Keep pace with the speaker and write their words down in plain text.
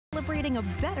celebrating a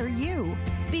better you.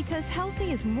 Because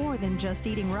healthy is more than just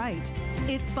eating right.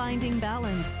 It's finding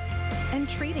balance and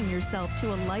treating yourself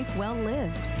to a life well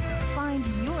lived. Find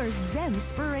your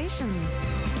Zen-spiration.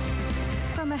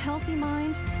 From a healthy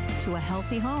mind to a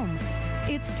healthy home,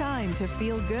 it's time to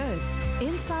feel good,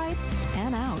 inside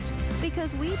and out.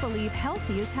 Because we believe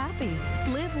healthy is happy.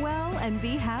 Live well and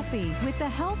be happy with the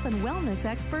health and wellness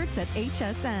experts at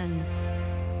HSN.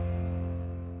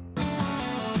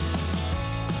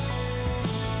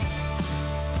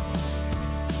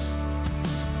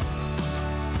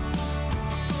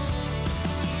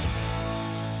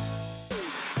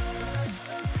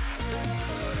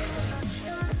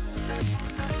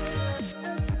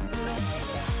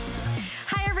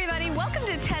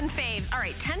 All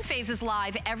right, 10 Faves is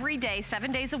live every day,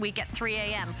 7 days a week at 3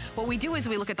 a.m. What we do is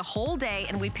we look at the whole day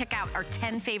and we pick out our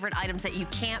 10 favorite items that you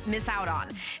can't miss out on.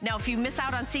 Now, if you miss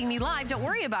out on seeing me live, don't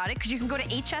worry about it, because you can go to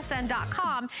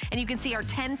hsn.com and you can see our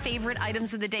 10 favorite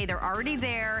items of the day. They're already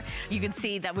there. You can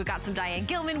see that we've got some Diane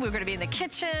Gilman. We're going to be in the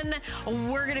kitchen.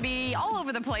 We're going to be all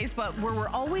over the place, but where we're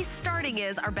always starting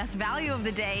is our best value of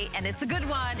the day, and it's a good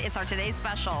one. It's our today's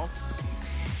special.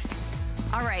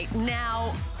 All right,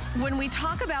 now, when we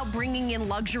talk about bringing in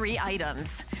luxury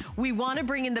items, we want to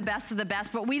bring in the best of the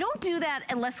best, but we don't do that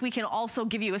unless we can also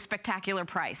give you a spectacular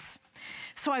price.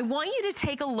 So I want you to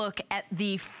take a look at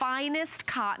the finest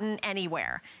cotton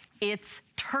anywhere. It's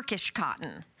Turkish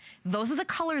cotton. Those are the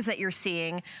colors that you're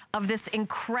seeing of this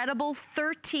incredible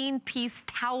 13-piece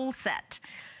towel set.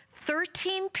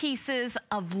 13 pieces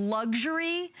of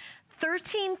luxury,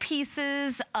 13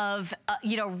 pieces of,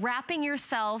 wrapping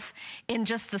yourself in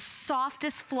just the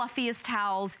softest, fluffiest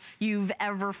towels you've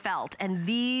ever felt. And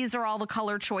these are all the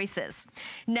color choices.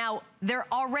 Now,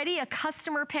 they're already a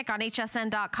customer pick on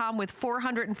hsn.com with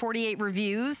 448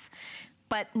 reviews.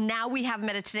 But now we have them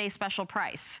at a today's special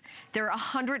price. They're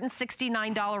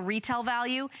 $169 retail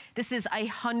value. This is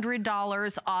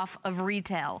 $100 off of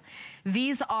retail.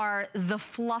 These are the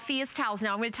fluffiest towels.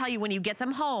 Now I'm gonna tell you, when you get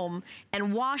them home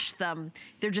and wash them,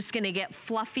 they're just gonna get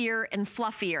fluffier and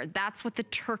fluffier. That's what the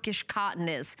Turkish cotton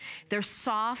is. They're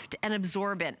soft and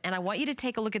absorbent. And I want you to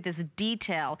take a look at this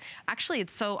detail. Actually,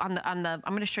 it's so I'm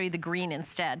gonna show you the green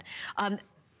instead.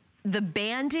 The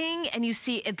banding, and you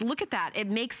see it, look at that. It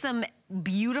makes them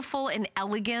beautiful and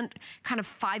elegant, kind of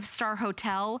five-star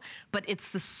hotel, but it's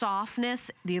the softness,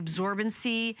 the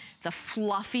absorbency, the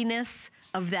fluffiness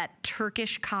of that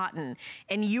Turkish cotton.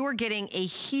 And you are getting a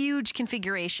huge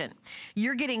configuration.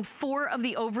 You're getting 4 of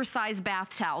the oversized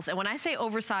bath towels. And when I say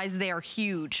oversized, they are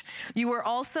huge. You are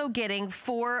also getting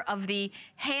 4 of the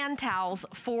hand towels,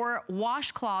 4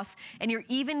 washcloths, and you're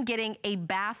even getting a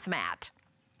bath mat.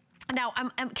 Now,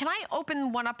 can I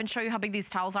open one up and show you how big these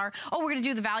towels are? Oh, we're gonna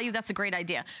do the value? That's a great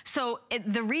idea. So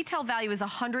the retail value is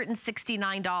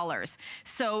 $169.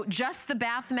 So just the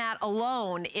bath mat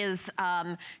alone is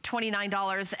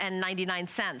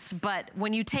 $29.99. But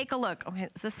when you take a look, okay,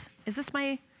 is this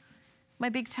my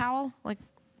big towel? Like,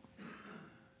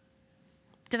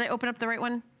 did I open up the right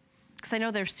one? Because I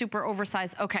know they're super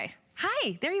oversized. Okay,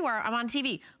 hi, there you are, I'm on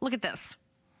TV. Look at this.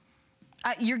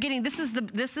 You're getting, this is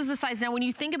the size. Now, when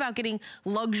you think about getting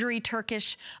luxury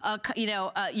Turkish,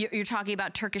 you're talking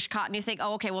about Turkish cotton, you think,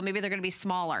 oh, okay, well, maybe they're gonna be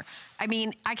smaller. I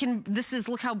mean,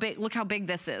 look how big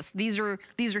this is. These are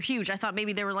huge. I thought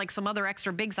maybe there were like some other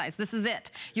extra big size. This is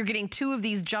it. You're getting 2 of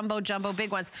these jumbo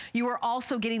big ones. You are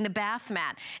also getting the bath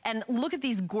mat. And look at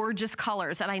these gorgeous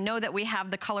colors. And I know that we have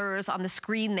the colors on the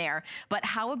screen there, but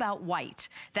how about white?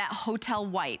 That hotel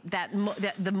white,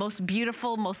 the most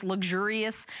beautiful, most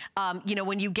luxurious,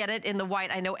 when you get it in the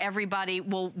white, I know everybody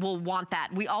will want that.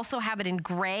 We also have it in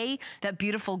gray, that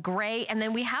beautiful gray, and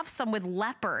then we have some with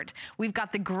leopard. We've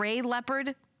got the gray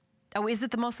leopard. Oh, is it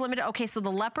the most limited? Okay, so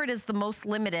the leopard is the most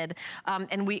limited,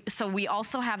 and we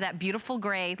also have that beautiful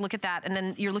gray. Look at that, and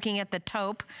then you're looking at the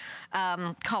taupe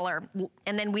color,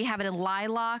 and then we have it in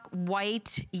lilac,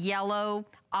 white, yellow,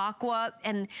 aqua,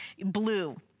 and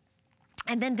blue.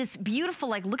 And then this beautiful,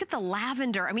 like, look at the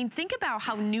lavender. I mean, think about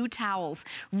how new towels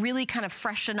really kind of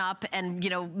freshen up and,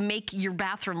 make your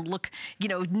bathroom look,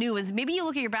 new. As maybe you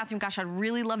look at your bathroom, gosh, I'd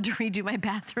really love to redo my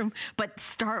bathroom, but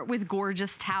start with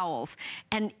gorgeous towels.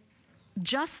 And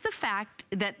just the fact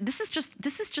that this is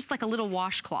just like a little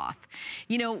washcloth.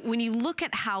 When you look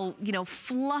at how,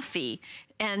 fluffy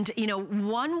And you know,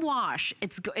 one wash,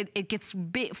 it gets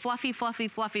big, fluffy, fluffy,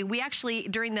 fluffy. We actually,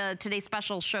 during the Today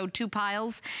Special, showed 2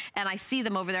 piles, and I see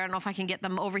them over there. I don't know if I can get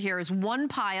them over here. Is one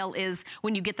pile is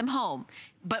when you get them home.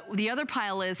 But the other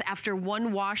pile is after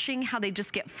one washing, how they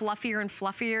just get fluffier and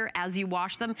fluffier as you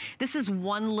wash them. This is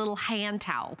one little hand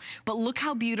towel. But look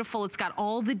how beautiful. It's got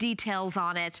all the details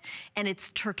on it, and it's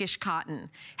Turkish cotton.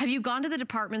 Have you gone to the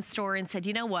department store and said,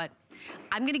 you know what?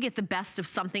 I'm gonna get the best of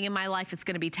something in my life. It's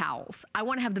gonna be towels. I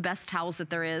wanna have the best towels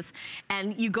that there is.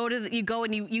 And you go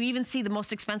and you even see the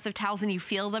most expensive towels and you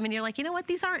feel them and you're like, you know what?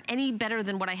 These aren't any better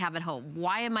than what I have at home.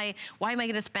 Why am I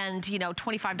gonna spend, you know,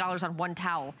 $25 on one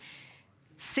towel?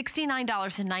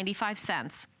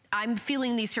 $69.95. I'm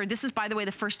feeling these here. This is, by the way,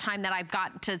 the first time that I've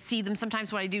got to see them.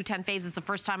 Sometimes when I do 10 faves, it's the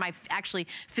first time I actually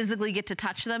physically get to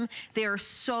touch them. They are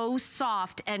so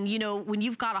soft. And you know, when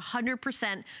you've got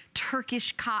 100%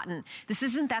 Turkish cotton, this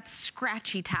isn't that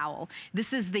scratchy towel.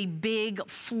 This is the big,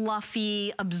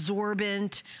 fluffy,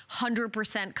 absorbent,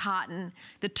 100% cotton.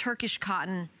 The Turkish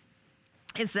cotton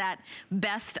is that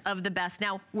best of the best.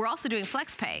 Now, we're also doing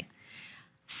flex pay.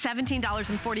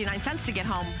 $17.49 to get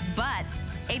home, but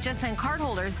HSN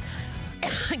cardholders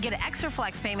get an extra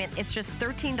flex payment. It's just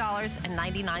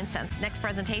 $13.99. Next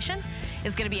presentation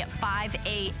is going to be at 5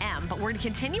 a.m. But we're going to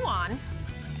continue on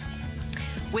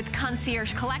with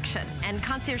Concierge Collection. And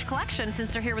Concierge Collection,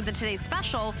 since they're here with the Today's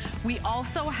Special, we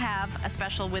also have a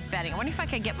special with bedding. I wonder if I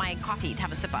could get my coffee to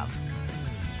have a sip of.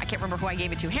 I can't remember who I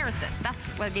gave it to. Harrison. That's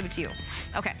what I gave it to you.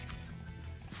 Okay.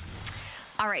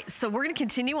 All right, so we're gonna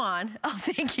continue on. Oh,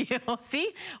 thank you.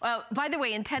 See? By the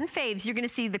way, in 10 faves, you're gonna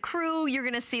see the crew, you're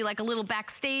gonna see like a little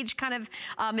backstage kind of,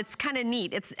 it's kind of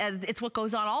neat. It's what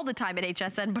goes on all the time at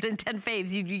HSN, but in 10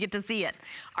 faves, you get to see it.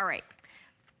 All right.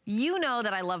 You know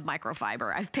that I love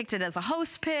microfiber. I've picked it as a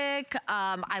host pick.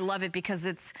 I love it because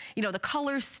it's, you know, the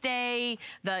colors stay,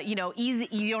 easy,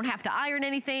 you don't have to iron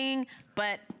anything,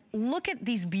 but look at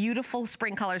these beautiful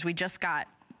spring colors we just got.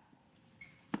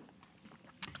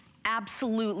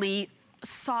 Absolutely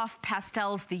soft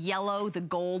pastels, the yellow, the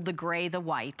gold, the gray, the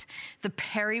white, the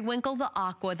periwinkle, the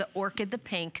aqua, the orchid, the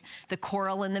pink, the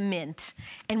coral, and the mint.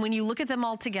 And when you look at them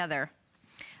all together,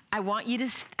 I want you to,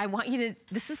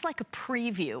 this is like a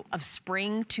preview of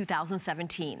spring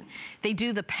 2017. They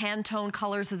do the Pantone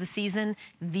colors of the season.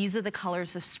 These are the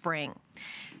colors of spring.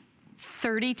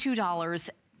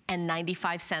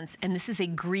 $32.95, and this is a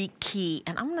Greek key.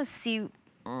 And I'm gonna see,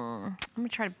 I'm gonna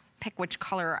try to pick which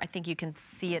color I think you can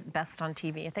see it best on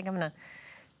TV. I think I'm gonna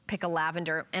pick a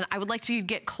lavender, and I would like to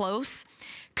get close,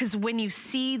 because when you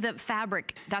see the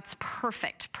fabric, that's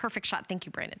perfect, perfect shot. Thank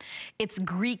you, Brandon. It's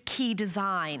Greek key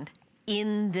design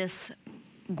in this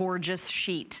gorgeous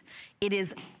sheet. It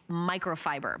is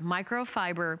microfiber.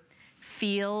 Microfiber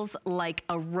feels like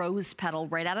a rose petal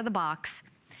right out of the box,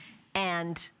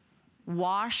 and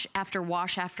wash after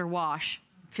wash after wash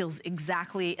feels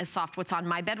exactly as soft. What's on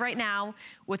my bed right now,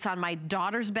 what's on my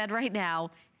daughter's bed right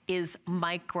now is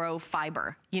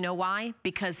microfiber. You know why?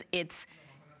 Because it's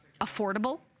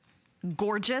affordable,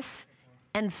 gorgeous,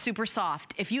 and super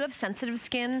soft. If you have sensitive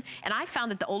skin, and I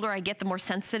found that the older I get, the more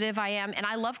sensitive I am, and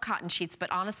I love cotton sheets,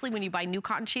 but honestly, when you buy new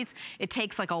cotton sheets, it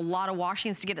takes like a lot of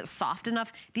washings to get it soft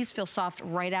enough. These feel soft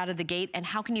right out of the gate, and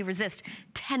how can you resist?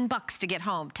 10 bucks to get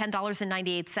home,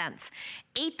 $10.98.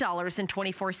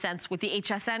 $8.24 with the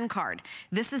HSN card.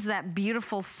 This is that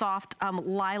beautiful soft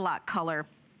lilac color.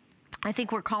 I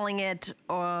think we're calling it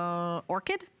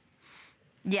orchid?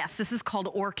 Yes, this is called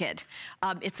Orchid.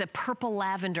 It's a purple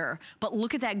lavender, but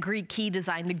look at that Greek key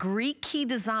design. The Greek key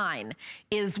design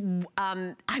is,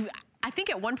 I think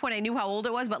at one point I knew how old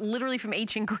it was, but literally from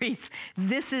ancient Greece,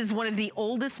 this is one of the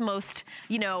oldest, most,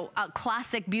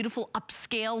 classic, beautiful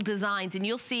upscale designs. And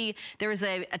you'll see there is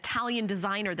an Italian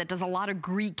designer that does a lot of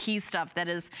Greek key stuff that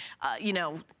is,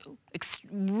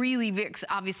 really,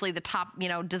 obviously the top,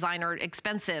 designer,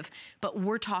 expensive, but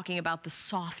we're talking about the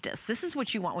softest. This is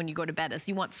what you want when you go to bed, is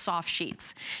you want soft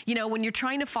sheets. When you're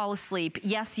trying to fall asleep,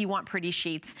 yes, you want pretty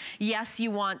sheets. Yes,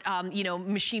 you want,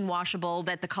 machine washable,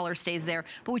 that the color stays there,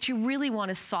 but what you really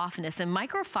want is softness, and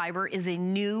microfiber is a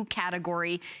new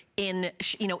category in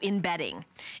bedding.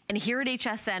 And here at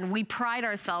HSN, we pride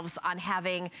ourselves on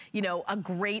having, a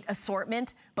great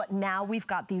assortment, but now we've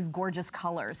got these gorgeous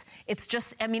colors. It's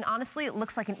just, honestly, it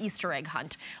looks like an Easter egg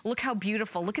hunt. Look how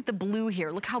beautiful. Look at the blue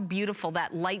here. Look how beautiful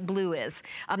that light blue is.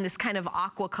 This kind of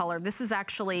aqua color. This is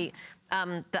actually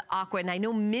the aqua, and I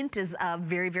know mint is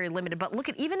very, very limited, but look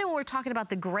at, even when we're talking about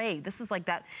the gray, this is like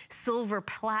that silver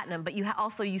platinum, but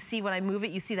you see when I move it,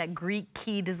 you see that Greek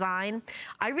key design.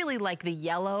 I really like the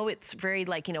yellow. It's very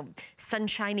like,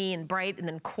 sunshiny and bright, and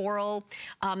then coral.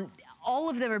 all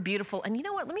of them are beautiful. And you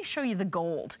know what? Let me show you the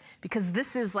gold, because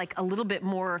this is like a little bit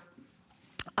more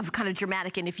of kind of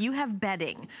dramatic. And if you have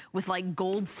bedding with like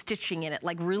gold stitching in it,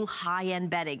 like real high-end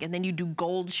bedding, and then you do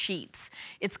gold sheets,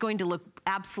 it's going to look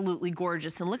absolutely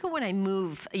gorgeous. And look at when I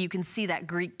move, you can see that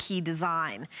Greek key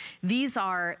design. These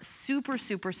are super,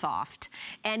 super soft.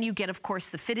 And you get, of course,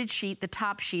 the fitted sheet, the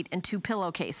top sheet, and 2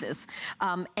 pillowcases.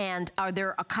 And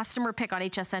they're a customer pick on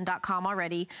hsn.com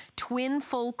already. Twin,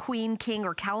 full, queen, king,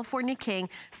 or California king.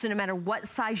 So no matter what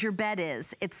size your bed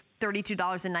is, it's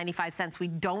 $32.95. We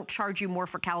don't charge you more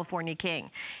for California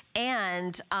king.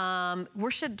 And can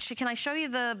I show you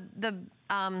the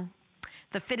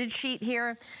fitted sheet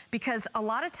here? Because a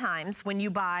lot of times when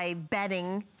you buy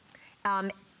bedding,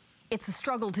 it's a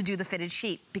struggle to do the fitted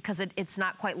sheet because it's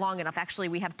not quite long enough. Actually,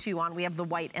 we have 2 on. We have the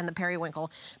white and the periwinkle.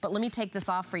 But let me take this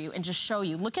off for you and just show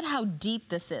you. Look at how deep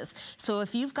this is. So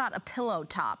if you've got a pillow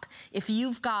top, if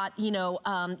you've got,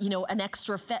 an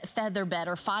extra feather bed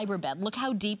or fiber bed, look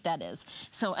how deep that is.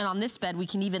 So, and on this bed, we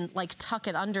can even like tuck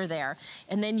it under there.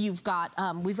 And then you've got,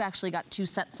 we've actually got 2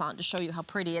 sets on to show you how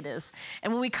pretty it is.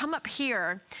 And when we come up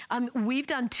here, we've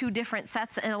done 2 different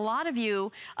sets. And a lot of you,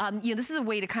 this is a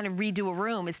way to kind of redo a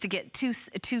room, is to get two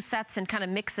sets and kind of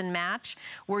mix and match,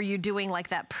 where you're doing like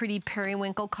that pretty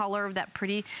periwinkle color, that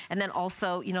pretty, and then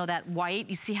also, that white.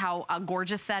 You see how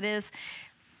gorgeous that is?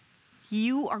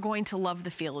 You are going to love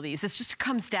the feel of these. It just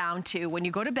comes down to when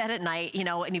you go to bed at night,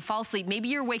 and you fall asleep, maybe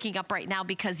you're waking up right now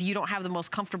because you don't have the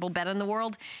most comfortable bed in the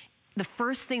world. The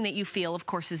first thing that you feel, of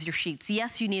course, is your sheets.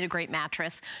 Yes, you need a great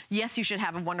mattress. Yes, you should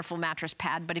have a wonderful mattress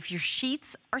pad, but if your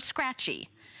sheets are scratchy,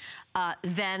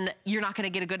 then you're not gonna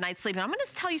get a good night's sleep. And I'm gonna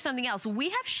tell you something else. We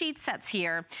have sheet sets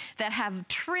here that have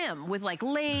trim with like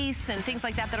lace and things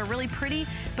like that are really pretty.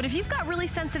 But if you've got really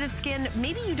sensitive skin,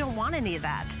 maybe you don't want any of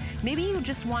that. Maybe you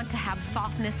just want to have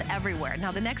softness everywhere.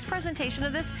 Now, the next presentation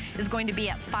of this is going to be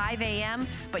at 5 a.m.,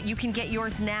 but you can get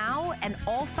yours now and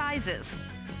all sizes.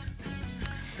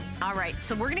 All right,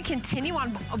 so we're gonna continue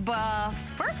on, but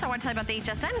first I wanna tell you about the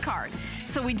HSN card.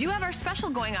 So we do have our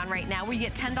special going on right now where you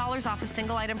get $10 off a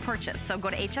single item purchase. So go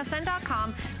to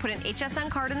hsn.com, put an HSN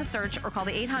card in the search, or call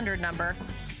the 800 number,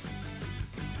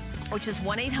 which is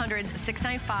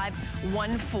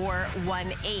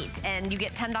 1-800-695-1418. And you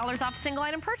get $10 off a single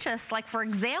item purchase. Like, for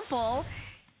example,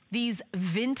 these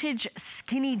vintage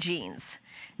skinny jeans.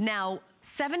 Now,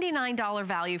 $79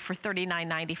 value for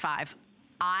 $39.95.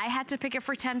 I had to pick it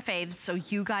for 10 faves, so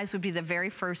you guys would be the very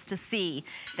first to see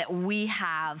that we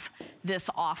have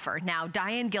this offer. Now,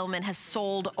 Diane Gilman has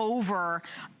sold over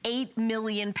 8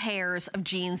 million pairs of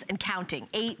jeans and counting,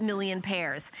 8 million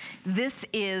pairs. This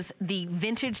is the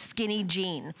vintage skinny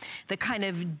jean, the kind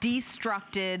of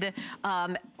destructed,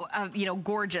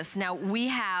 gorgeous. Now, we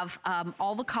have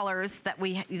all the colors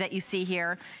that you see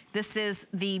here. This is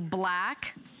the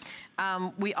black.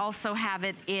 We also have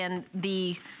it in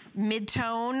the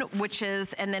mid-tone, which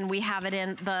is, and then we have it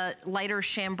in the lighter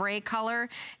chambray color,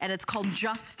 and it's called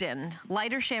Justin.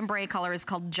 Lighter chambray color is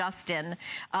called Justin.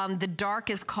 The dark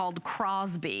is called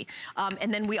Crosby.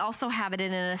 And then we also have it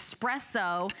in an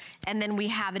espresso, and then we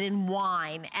have it in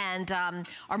wine. And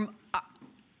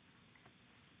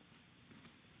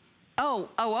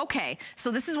okay.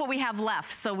 So this is what we have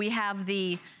left. So we have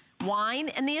the wine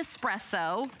and the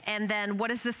espresso, and then what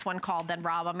is this one called then,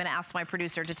 Rob? I'm gonna ask my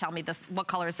producer to tell me this. What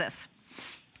color is this?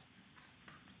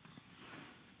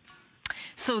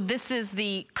 So this is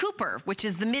the Cooper, which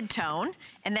is the mid-tone,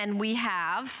 and then we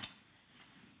have,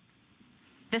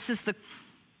 this is the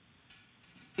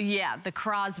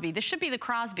Crosby. This should be the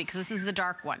Crosby because this is the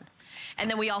dark one. And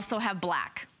then we also have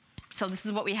black. So this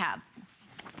is what we have.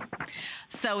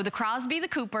 So the Crosby, the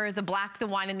Cooper, the black, the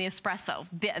wine, and the espresso.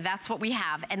 That's what we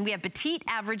have. And we have petite,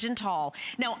 average, and tall.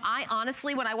 Now, I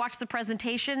honestly, when I watched the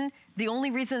presentation, the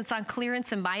only reason it's on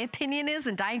clearance, in my opinion, is,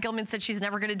 and Diane Gilman said she's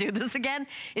never gonna do this again,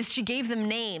 is she gave them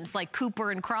names like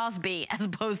Cooper and Crosby as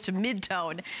opposed to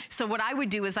mid-tone. So what I would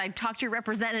do is I'd talk to your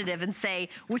representative and say,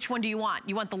 which one do you want?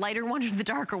 You want the lighter one or the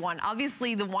darker one?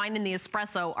 Obviously, the wine and the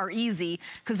espresso are easy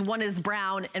because one is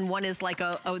brown and one is like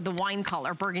the wine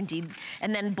color, burgundy,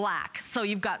 and then black. So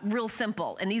you've got real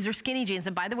simple. And these are skinny jeans.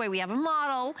 And by the way, we have a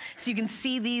model so you can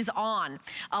see these on.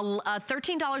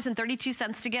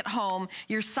 $13.32 to get home.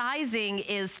 Your sizing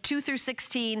is 2 through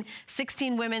 16,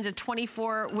 16 women to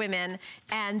 24 women,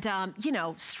 and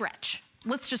stretch.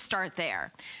 let's just start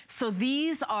there. So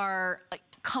these are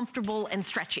comfortable and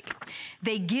stretchy.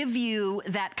 They give you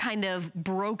that kind of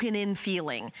broken in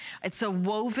feeling. It's a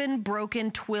woven broken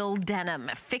twill denim,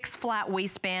 a fixed flat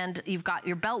waistband. You've got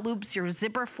your belt loops, your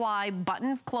zipper fly,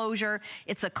 button closure.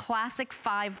 It's a classic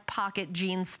 5-pocket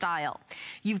jean style.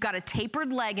 You've got a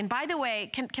tapered leg. And by the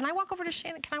way, can I walk over to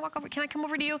Shannon? Can I come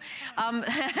over to you?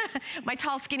 My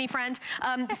tall, skinny friend.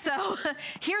 So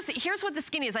here's what the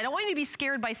skinny is. I don't want you to be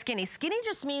scared by skinny. Skinny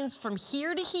just means from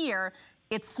here to here,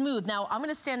 it's smooth. Now, I'm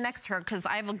gonna stand next to her because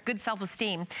I have a good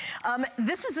self-esteem.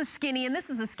 This is a skinny and this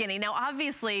is a skinny. Now,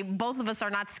 obviously, both of us are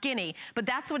not skinny, but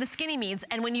that's what a skinny means.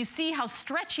 And when you see how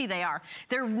stretchy they are,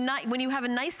 they're not, when you have a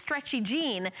nice stretchy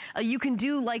jean, you can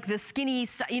do like the skinny,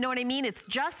 you know what I mean? It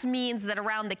just means that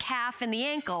around the calf and the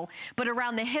ankle, but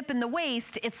around the hip and the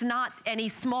waist, it's not any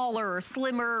smaller or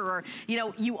slimmer or, you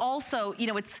know, you also, you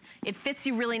know, it fits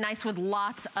you really nice with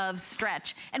lots of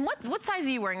stretch. And what size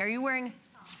are you wearing? Are you wearing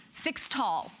 6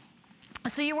 tall?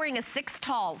 So you're wearing a 6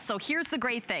 tall. So here's the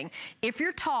great thing. If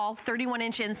you're tall,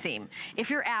 31-inch inseam.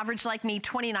 If you're average like me,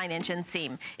 29-inch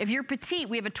inseam. If you're petite,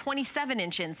 we have a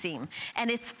 27-inch inseam. And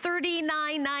it's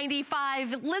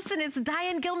 $39.95. Listen, it's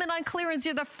Diane Gilman on clearance.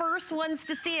 You're the first ones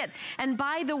to see it. And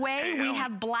by the way, we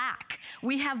have black.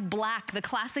 We have black, the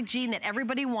classic jean that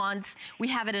everybody wants. We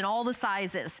have it in all the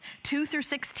sizes. 2 through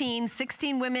 16,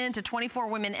 16 women to 24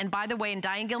 women. And by the way, in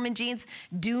Diane Gilman jeans,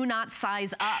 do not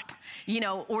size up. You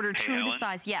know, order true to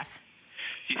size. Yes.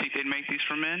 Do you think they'd make these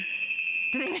for men?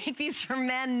 Do they make these for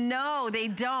men? No, they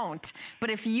don't. But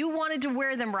if you wanted to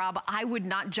wear them, Rob, I would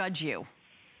not judge you.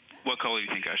 What color do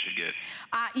you think I should get?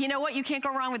 You know what? You can't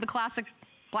go wrong with the classic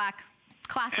black.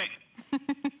 Classic. Hey.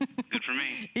 Good for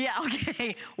me. Yeah,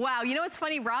 okay. Wow, you know what's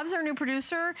funny? Rob's our new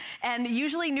producer, and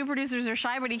usually new producers are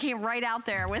shy, but he came right out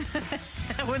there with,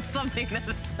 with something that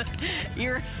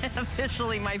you're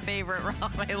officially my favorite,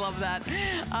 Rob. I love that.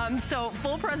 So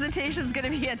full presentation is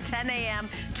going to be at 10 a.m.,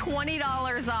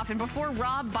 $20 off, and before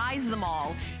Rob buys them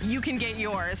all, you can get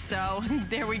yours. So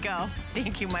there we go.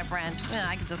 Thank you, my friend. Yeah,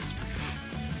 I can just...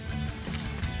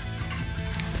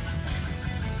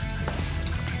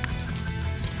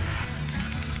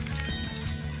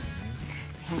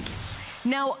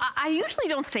 Now, I usually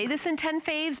don't say this in 10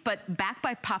 Faves, but back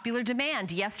by popular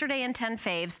demand, yesterday in 10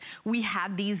 Faves, we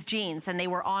had these jeans, and they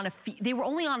were on they were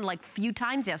only on like few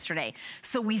times yesterday.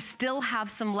 So we still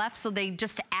have some left, so they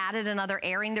just added another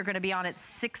airing. They're gonna be on at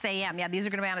 6 a.m. Yeah, these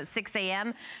are gonna be on at 6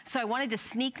 a.m. So I wanted to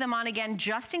sneak them on again,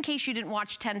 just in case you didn't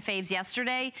watch 10 Faves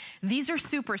yesterday. These are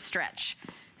super stretch.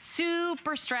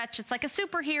 Super stretch. It's like a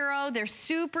superhero. They're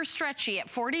super stretchy.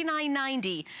 At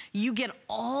 $49.90, you get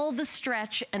all the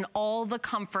stretch and all the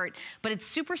comfort, but it's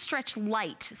super stretch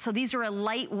light. So these are a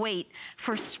lightweight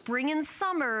for spring and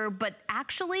summer, but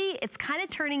actually it's kind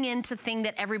of turning into thing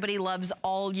that everybody loves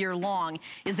all year long,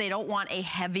 is they don't want a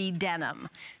heavy denim.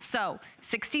 So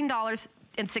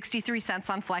 $16.63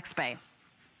 on FlexPay.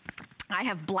 I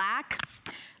have black,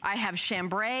 I have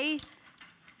chambray,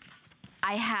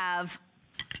 I have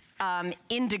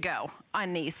indigo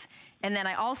on these. And then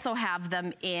I also have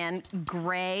them in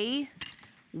gray,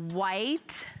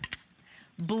 white,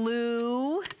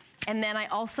 blue, and then I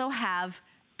also have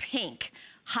pink.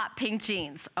 Hot pink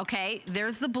jeans, okay?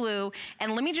 There's the blue,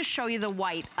 and let me just show you the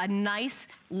white. A nice,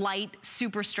 light,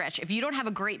 super stretch. If you don't have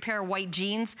a great pair of white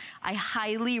jeans, I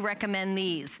highly recommend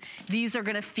these. These are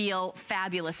gonna feel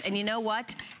fabulous. And you know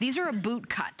what? These are a boot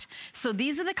cut. So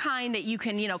these are the kind that you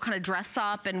can, you know, kind of dress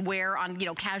up and wear on, you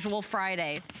know, casual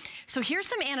Friday. So here's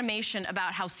some animation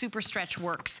about how super stretch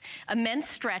works. Immense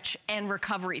stretch and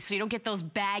recovery, so you don't get those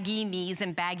baggy knees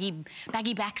and baggy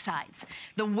backsides.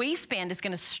 The waistband is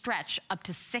gonna stretch up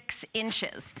to 6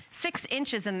 inches. 6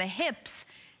 inches in the hips,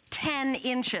 10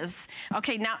 inches.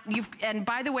 Okay, now and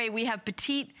by the way, we have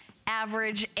petite,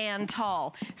 average, and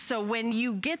tall. So when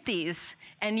you get these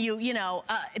and you know,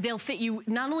 they'll fit you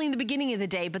not only in the beginning of the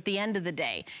day, but the end of the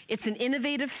day. It's an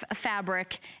innovative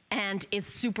fabric and it's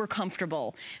super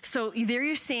comfortable. So there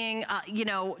you're seeing, you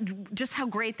know, just how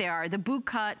great they are. The boot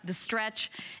cut, the stretch,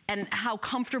 and how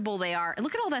comfortable they are. And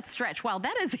look at all that stretch. Wow,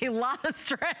 that is a lot of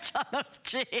stretch on those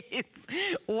jeans.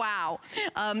 Wow.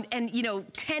 And you know,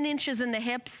 10 inches in the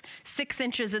hips, 6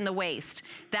 inches in the waist.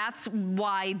 That's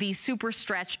why these super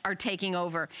stretch are taking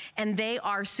over. And they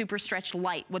are super stretch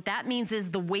light. What that means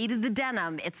is the weight of the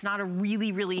denim, it's not a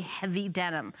really, really heavy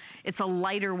denim. It's a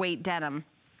lighter weight denim.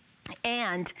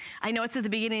 And I know it's at the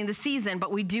beginning of the season,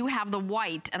 but we do have the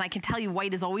white, and I can tell you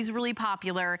white is always really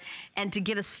popular. And to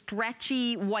get a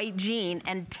stretchy white jean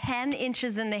and 10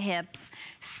 inches in the hips,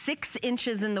 6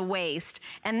 inches in the waist,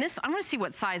 and this, I'm gonna see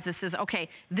what size this is. Okay,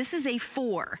 this is a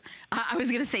 4. I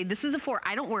was gonna say, this is a 4.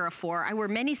 I don't wear a 4. I wear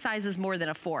many sizes more than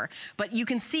a 4. But you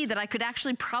can see that I could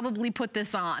actually probably put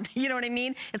this on. You know what I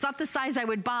mean? It's not the size I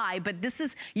would buy, but this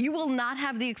is, you will not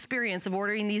have the experience of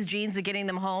ordering these jeans and getting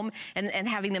them home and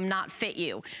having them not fit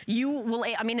you. You will,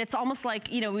 I mean, it's almost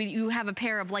like, you know, you have a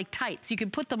pair of like tights. You can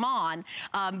put them on,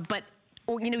 but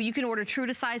or, you know, you can order true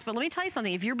to size, but let me tell you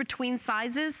something. If you're between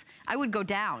sizes, I would go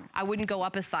down. I wouldn't go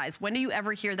up a size. When do you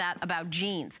ever hear that about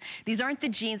jeans? These aren't the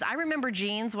jeans. I remember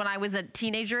jeans when I was a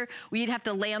teenager, where you'd have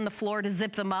to lay on the floor to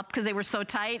zip them up because they were so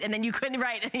tight, and then you couldn't,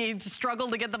 right, and you'd struggle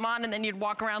to get them on, and then you'd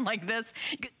walk around like this.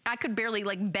 I could barely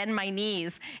like bend my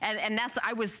knees, and that's,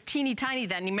 I was teeny tiny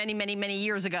then, many, many, many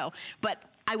years ago. But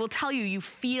I will tell you, you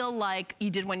feel like you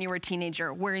did when you were a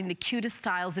teenager, wearing the cutest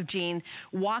styles of jean,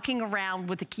 walking around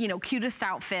with the, you know, cutest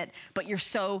outfit, but you're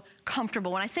so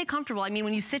comfortable. When I say comfortable, I mean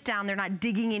when you sit down, they're not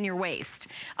digging in your waist.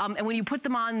 And when you put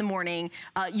them on in the morning,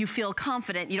 you feel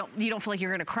confident. You don't feel like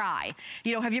you're gonna cry.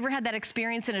 You know, have you ever had that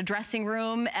experience in a dressing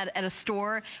room at a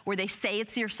store where they say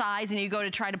it's your size and you go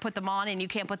to try to put them on and you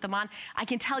can't put them on? I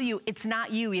can tell you, it's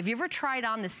not you. Have you ever tried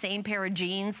on the same pair of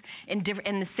jeans in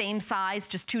the same size,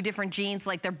 just 2 different jeans,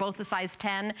 like they're both a size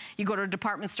 10? You go to a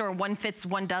department store, one fits,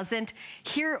 one doesn't.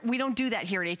 Here, we don't do that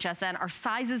here at HSN. Our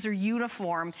sizes are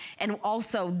uniform, and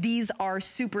also these are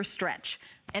super stretch.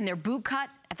 And they're boot cut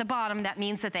at the bottom. That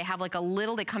means that they have like a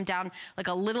little, they come down like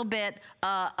a little bit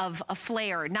of a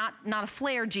flare. Not a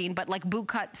flare jean, but like boot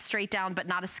cut straight down, but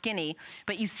not a skinny.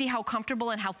 But you see how comfortable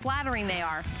and how flattering they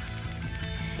are.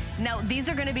 Now, these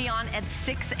are gonna be on at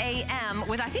 6 a.m.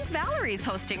 with, I think Valerie's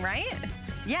hosting, right?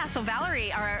 Yeah, so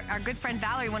Valerie, our good friend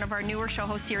Valerie, one of our newer show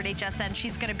hosts here at HSN,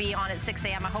 she's gonna be on at 6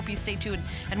 a.m. I hope you stay tuned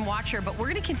and watch her, but we're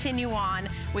gonna continue on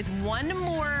with one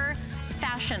more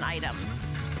fashion item,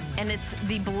 and it's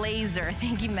the blazer.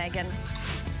 Thank you, Megan.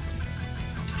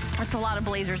 That's a lot of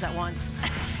blazers at once.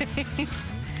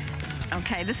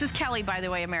 Okay, this is Kelly, by the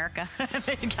way, America.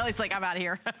 Kelly's like, I'm out of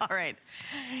here. All right.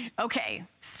 Okay,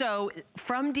 so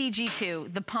from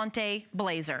DG2, the Ponte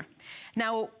blazer.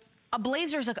 Now, a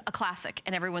blazer is a classic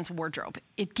in everyone's wardrobe.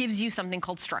 It gives you something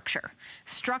called structure.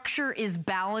 Structure is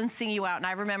balancing you out. And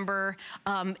I remember,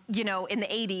 you know, in the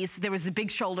 80s, there was the big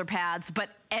shoulder pads, but,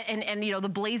 and you know, the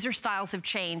blazer styles have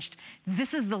changed.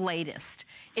 This is the latest.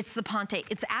 It's the Ponte.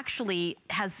 It's actually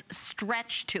has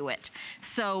stretch to it.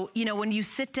 So, you know, when you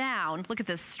sit down, look at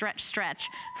this, stretch,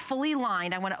 fully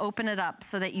lined. I want to open it up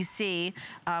so that you see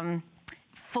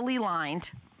fully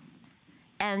lined.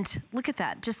 And look at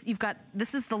that, just you've got,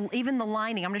 this is even the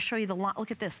lining. I'm gonna show you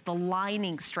look at this, the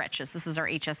lining stretches. This is our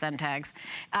HSN tags.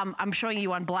 I'm showing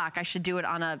you on black. I should do it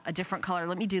on a different color.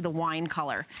 Let me do the wine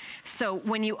color. So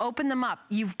when you open them up,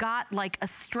 you've got like a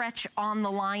stretch on the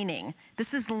lining.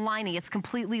 This is the lining, it's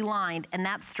completely lined, and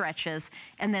that stretches,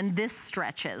 and then this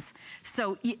stretches.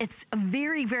 So it's a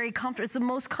very, very comfortable, it's the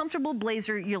most comfortable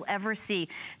blazer you'll ever see.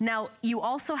 Now, you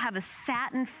also have a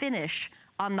satin finish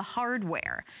on the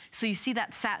hardware. So you see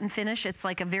that satin finish? It's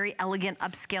like a very elegant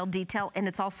upscale detail, and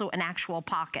it's also an actual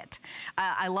pocket.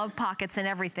 I love pockets and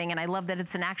everything, and I love that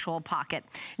it's an actual pocket.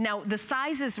 Now, the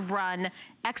sizes run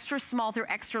extra small through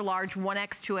extra large,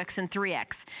 1X, 2X, and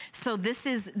 3X. So this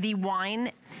is the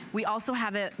wine. We also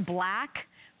have it black.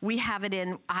 We have it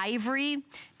in ivory,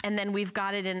 and then we've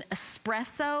got it in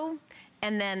espresso,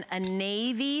 and then a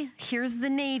navy. Here's the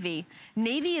navy.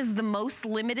 Navy is the most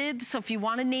limited, so if you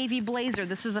want a navy blazer,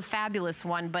 this is a fabulous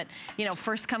one, but you know,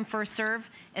 first come, first serve.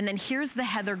 And then here's the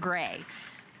heather gray.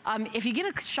 If you get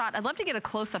a shot, I'd love to get a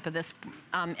close-up of this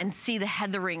and see the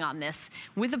heathering on this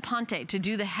with the Ponte to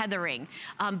do the heathering.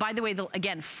 By the way,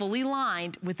 again, fully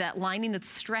lined with that lining that's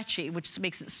stretchy, which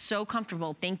makes it so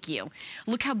comfortable. Thank you.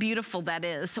 Look how beautiful that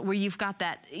is, where you've got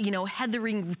that, you know,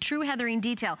 heathering, true heathering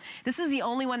detail. This is the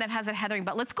only one that has that heathering,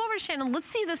 but let's go over to Shannon. Let's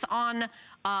see this on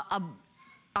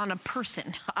a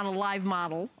person, on a live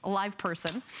model, a live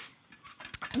person.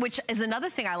 Which is another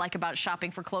thing I like about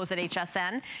shopping for clothes at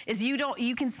HSN, is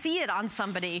you can see it on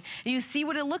somebody, you see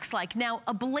what it looks like. Now,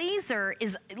 a blazer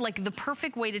is like the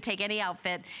perfect way to take any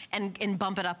outfit and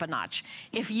bump it up a notch.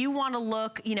 If you want to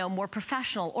look, you know, more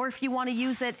professional, or if you want to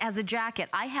use it as a jacket,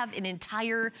 I have an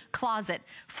entire closet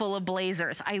full of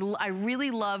blazers. I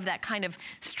really love that kind of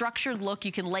structured look.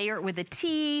 You can layer it with a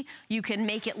tee, you can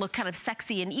make it look kind of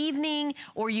sexy in evening,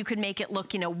 or you can make it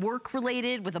look, you know, work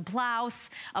related with a blouse.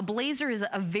 A blazer is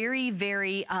a very,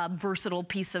 very versatile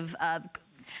piece of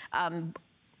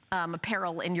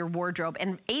apparel in your wardrobe,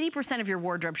 and 80% of your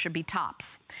wardrobe should be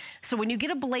tops. So when you get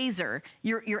a blazer,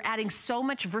 you're adding so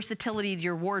much versatility to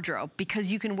your wardrobe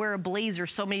because you can wear a blazer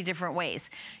so many different ways.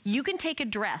 You can take a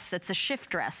dress that's a shift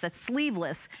dress, that's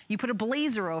sleeveless, you put a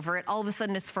blazer over it, all of a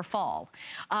sudden it's for fall.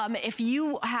 If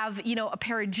you have, you know, a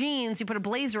pair of jeans, you put a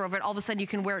blazer over it, all of a sudden you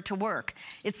can wear it to work.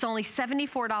 It's only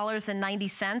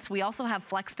 $74.90. We also have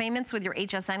flex payments with your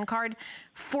HSN card,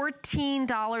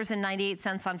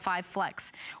 $14.98 on 5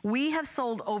 flex. We have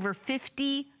sold over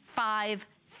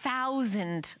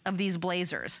 55,000 of these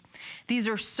blazers. These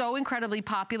are so incredibly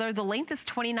popular. The length is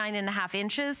 29.5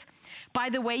 inches. By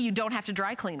the way, you don't have to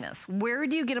dry clean this. Where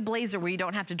do you get a blazer where you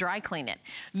don't have to dry clean it?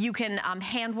 You can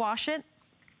hand wash it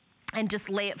and just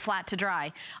lay it flat to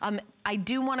dry. I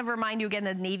do want to remind you again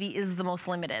that navy is the most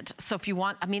limited. So if you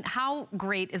want, I mean, how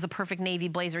great is a perfect navy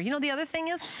blazer? You know, the other thing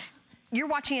is, you're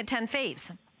watching at 10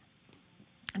 Faves.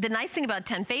 The nice thing about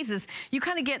 10 Faves is you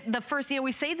kind of get the first, you know,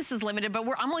 we say this is limited, but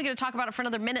I'm only going to talk about it for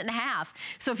another minute and a half.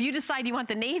 So if you decide you want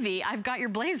the navy, I've got your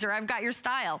blazer, I've got your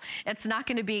style. It's not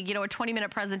going to be, you know, a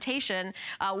 20-minute presentation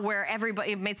where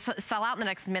everybody may sell out in the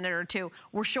next minute or two.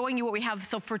 We're showing you what we have.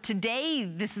 So for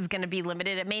today, this is going to be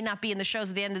limited. It may not be in the shows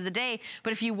at the end of the day,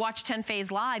 but if you watch 10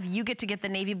 Faves live, you get to get the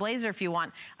navy blazer if you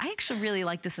want. I actually really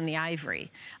like this in the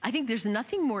ivory. I think there's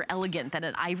nothing more elegant than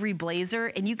an ivory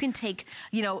blazer, and you can take,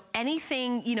 you know,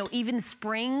 anything, you know, even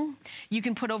spring, you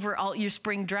can put over all your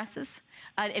spring dresses.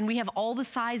 And we have all the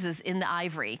sizes in the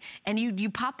ivory. And you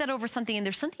pop that over something, and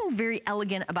there's something very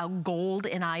elegant about gold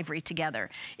and ivory together.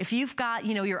 If you've got,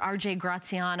 you know, your RJ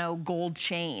Graziano gold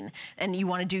chain, and you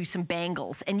want to do some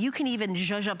bangles, and you can even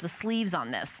zhuzh up the sleeves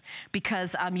on this,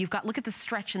 because you've got, look at the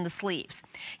stretch in the sleeves.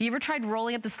 You ever tried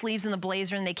rolling up the sleeves in the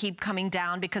blazer and they keep coming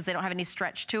down because they don't have any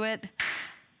stretch to it?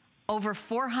 Over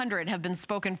 400 have been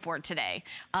spoken for today,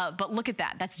 but look at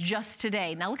that. That's just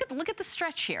today. Now look at the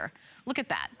stretch here. Look at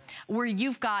that, where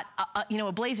you've got you know,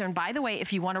 a blazer. And by the way,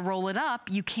 if you want to roll it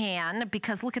up, you can,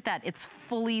 because look at that. It's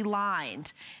fully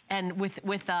lined, and with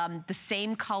the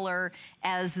same color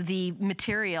as the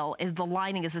material, is the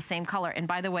lining is the same color. And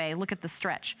by the way, look at the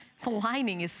stretch. The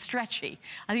lining is stretchy.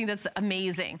 I think that's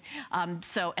amazing.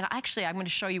 So, and actually, I'm going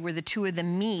to show you where the two of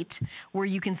them meet, where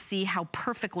you can see how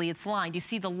perfectly it's lined. You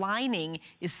see the lining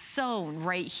is sewn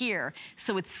right here,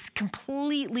 so it's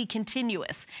completely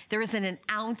continuous. There isn't an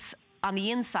ounce on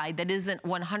the inside that isn't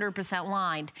 100%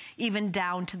 lined, even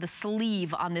down to the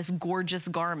sleeve on this gorgeous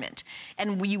garment.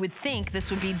 And you would think this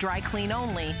would be dry clean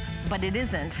only, but it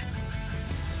isn't.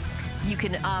 You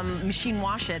can machine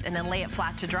wash it and then lay it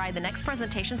flat to dry. The next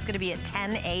presentation is going to be at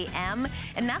 10 a.m.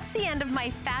 And that's the end of my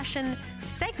fashion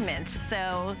segment.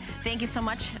 So thank you so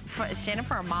much, Shannon,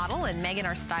 for our model, and Megan,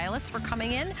 our stylist, for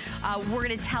coming in. We're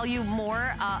going to tell you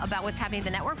more about what's happening at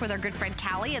the network with our good friend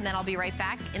Callie, and then I'll be right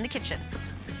back in the kitchen.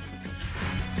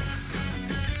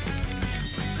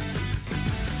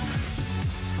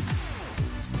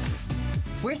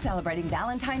 We're celebrating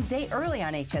Valentine's Day early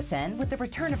on HSN with the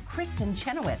return of Kristen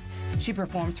Chenoweth. She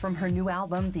performs from her new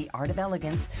album, The Art of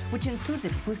Elegance, which includes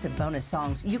exclusive bonus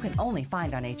songs you can only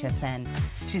find on HSN.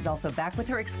 She's also back with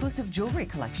her exclusive jewelry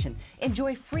collection.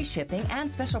 Enjoy free shipping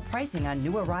and special pricing on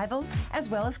new arrivals, as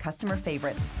well as customer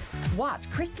favorites. Watch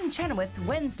Kristen Chenoweth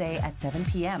Wednesday at 7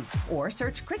 p.m. or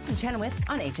search Kristen Chenoweth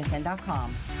on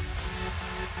hsn.com.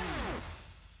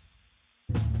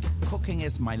 Cooking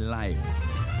is my life.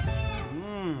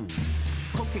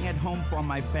 Cooking at home for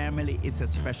my family is a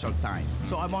special time.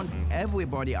 So I want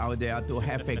everybody out there to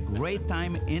have a great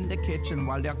time in the kitchen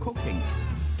while they're cooking.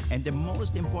 And the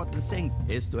most important thing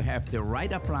is to have the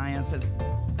right appliances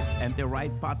and the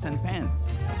right pots and pans.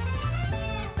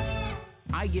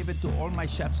 I give it to all my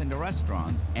chefs in the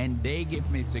restaurant, and they give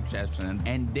me suggestions,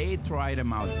 and they try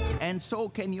them out. And so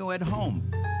can you at home.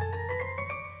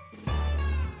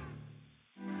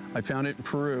 I found it in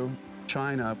Peru,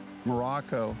 China,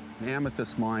 Morocco, an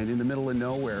amethyst mine in the middle of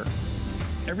nowhere.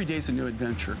 Every day's a new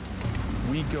adventure.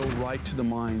 We go right to the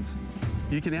mines.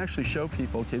 You can actually show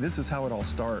people, okay, this is how it all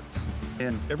starts.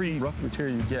 And every rough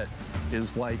material you get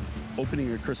is like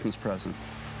opening a Christmas present.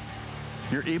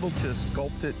 You're able to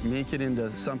sculpt it, make it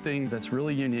into something that's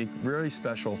really unique, very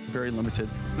special, very limited.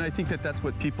 And I think that that's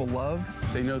what people love.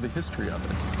 They know the history of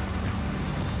it.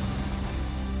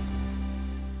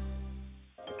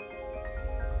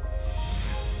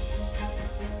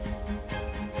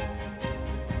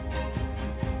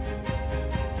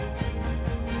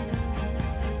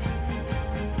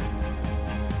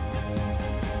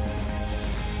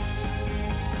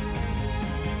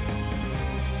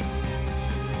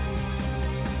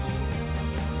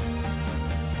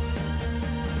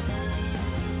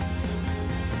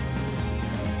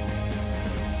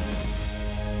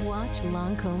 Watch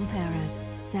Lancôme Paris,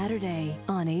 Saturday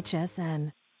on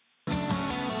HSN.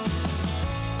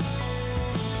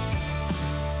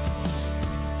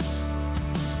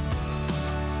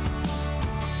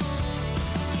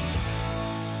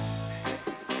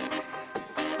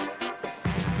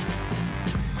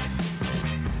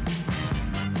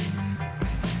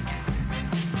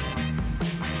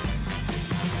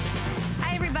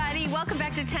 Welcome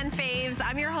back to 10 Faves.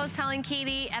 I'm your host, Helen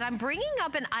Keaty, and I'm bringing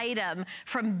up an item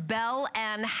from Bell &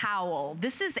 Howell.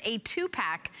 This is a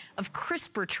 2-pack of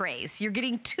crisper trays. You're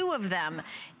getting 2 of them,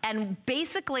 and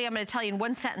basically, I'm gonna tell you in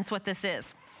one sentence what this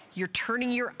is. You're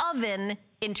turning your oven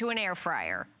into an air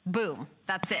fryer. Boom,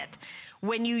 that's it.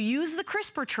 When you use the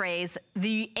crisper trays,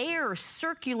 the air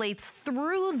circulates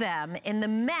through them in the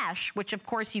mesh, which of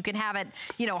course you can have it,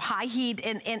 you know, high heat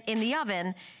in the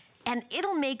oven, and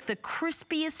it'll make the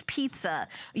crispiest pizza,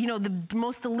 you know, the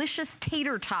most delicious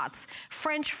tater tots,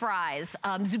 French fries,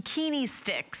 zucchini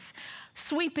sticks,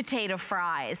 sweet potato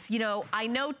fries. You know, I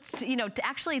know,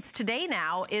 actually it's today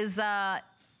now is,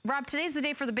 Rob, today's the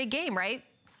day for the big game, right?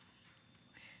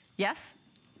 Yes?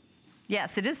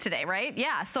 Yes, it is today, right?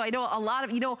 Yeah, so I know a lot of,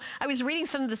 you know, I was reading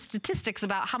some of the statistics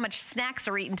about how much snacks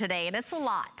are eaten today, and it's a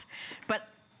lot. But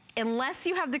unless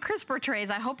you have the crisper trays,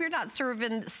 I hope you're not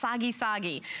serving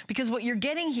soggy, because what you're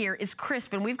getting here is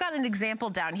crisp. And we've got an example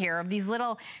down here of these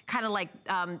little kind of like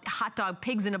hot dog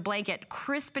pigs in a blanket,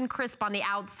 crisp on the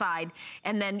outside,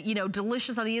 and then, you know,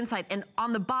 delicious on the inside and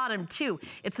on the bottom too.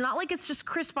 It's not like it's just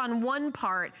crisp on one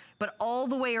part, but all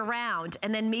the way around.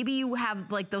 And then maybe you have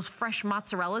like those fresh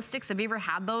mozzarella sticks. Have you ever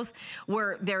had those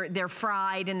where they're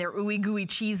fried and they're ooey gooey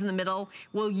cheese in the middle?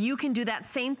 Well, you can do that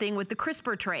same thing with the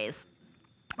crisper trays.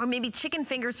 Or maybe chicken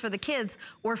fingers for the kids,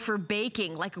 or for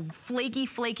baking, like flaky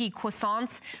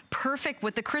croissants, perfect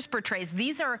with the crisper trays.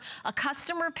 These are a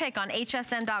customer pick on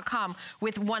hsn.com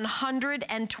with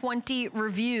 120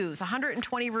 reviews,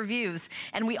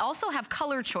 and we also have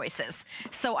color choices.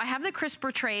 So I have the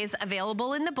crisper trays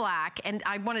available in the black, and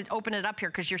I want to open it up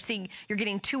here because you're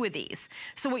getting 2 of these.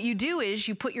 So what you do is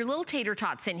you put your little tater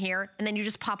tots in here, and then you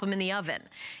just pop them in the oven.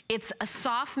 It's a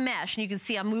soft mesh, and you can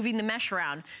see I'm moving the mesh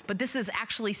around, but this is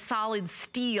actually solid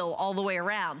steel all the way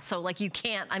around. So like you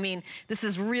can't, I mean, this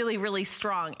is really, really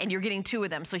strong, and you're getting 2 of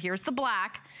them. So here's the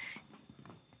black,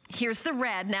 here's the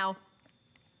red. Now,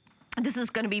 this is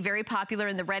going to be very popular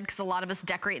in the red because a lot of us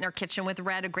decorate in our kitchen with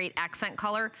red, a great accent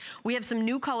color. We have some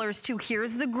new colors too.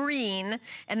 Here's the green,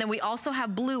 and then we also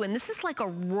have blue, and this is like a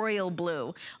royal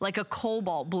blue, like a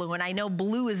cobalt blue, and I know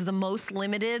blue is the most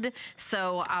limited,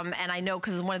 so, and I know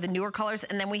because it's one of the newer colors,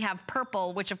 and then we have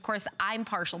purple, which of course I'm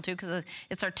partial to because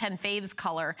it's our 10 Faves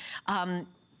color. Oh,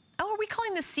 are we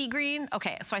calling this sea green?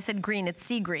 Okay, so I said green, it's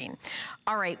sea green.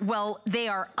 All right, well, they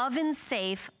are oven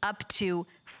safe up to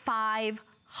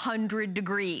 500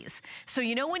 degrees. So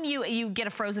you know when you get a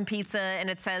frozen pizza and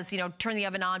it says, you know, turn the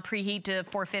oven on, preheat to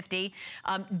 450,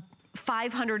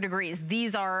 500 degrees.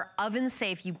 These are oven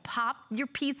safe. You pop your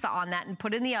pizza on that and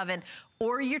put it in the oven,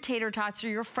 or your tater tots, or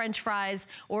your French fries,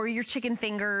 or your chicken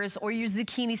fingers, or your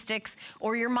zucchini sticks,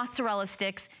 or your mozzarella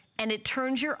sticks, and it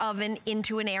turns your oven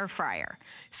into an air fryer.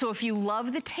 So if you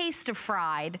love the taste of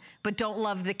fried, but don't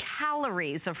love the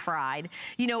calories of fried,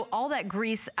 you know, all that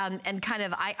grease and kind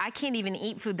of, I can't even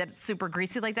eat food that's super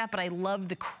greasy like that, but I love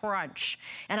the crunch.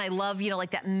 And I love, you know, like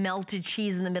that melted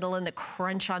cheese in the middle and the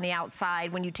crunch on the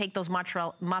outside when you take those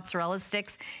mozzarella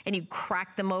sticks and you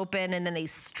crack them open and then they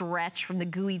stretch from the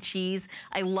gooey cheese.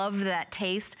 I love that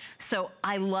taste. So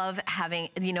I love having,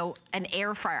 you know, an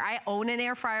air fryer. I own an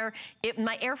air fryer.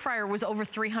 My air fryer was over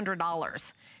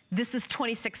 $300. This is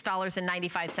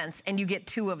 $26.95, and you get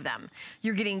 2 of them.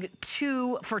 You're getting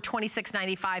 2 for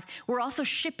 $26.95. We're also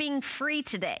shipping free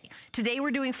today. Today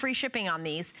we're doing free shipping on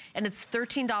these, and it's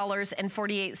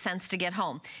 $13.48 to get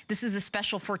home. This is a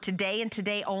special for today and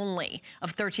today only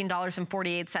of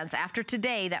 $13.48. After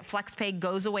today, that FlexPay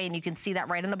goes away, and you can see that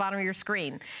right on the bottom of your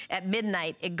screen. At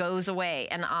midnight, it goes away,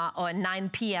 and at 9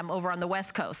 p.m. over on the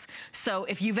West Coast. So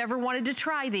if you've ever wanted to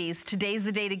try these, today's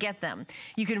the day to get them.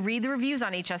 You can read the reviews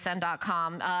on HSN.com,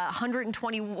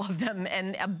 120 of them,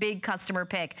 and a big customer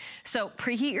pick. So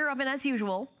preheat your oven as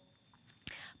usual,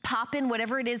 pop in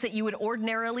whatever it is that you would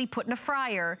ordinarily put in a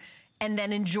fryer, and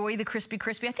then enjoy the crispy.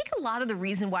 I think a lot of the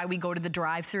reason why we go to the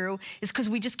drive-thru is because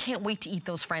we just can't wait to eat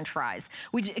those French fries.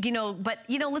 But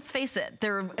let's face it,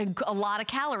 they're a lot of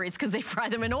calories because they fry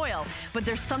them in oil. But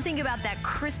there's something about that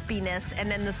crispiness and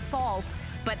then the salt.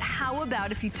 But how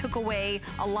about if you took away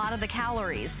a lot of the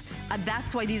calories?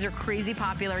 That's why these are crazy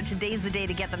popular, and today's the day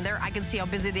to get them. I can see how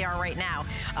busy they are right now.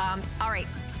 All right,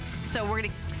 so we're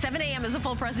gonna, 7 a.m. is a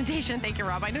full presentation. Thank you,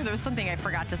 Rob. I knew there was something I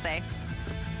forgot to say.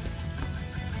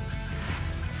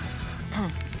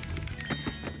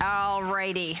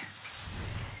 Alrighty.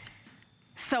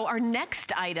 So our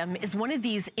next item is one of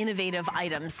these innovative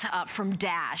items from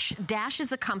Dash. Dash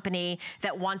is a company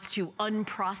that wants to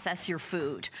unprocess your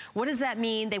food. What does that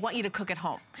mean? They want you to cook at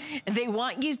home. They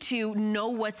want you to know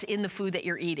what's in the food that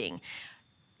you're eating.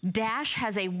 Dash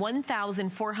has a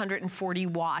 1,440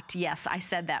 watt, yes, I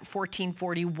said that,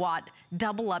 1440 watt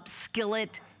double up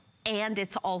skillet, and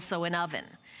it's also an oven.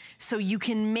 So you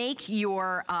can make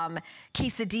your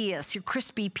quesadillas, your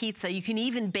crispy pizza. You can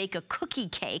even bake a cookie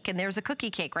cake, and there's a cookie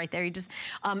cake right there. You just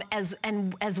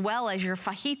as well as your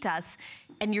fajitas,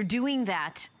 and you're doing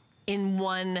that in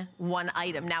one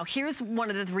item. Now, here's one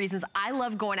of the reasons I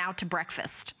love going out to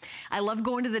breakfast. I love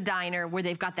going to the diner where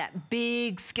they've got that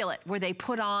big skillet where they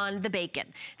put on the bacon,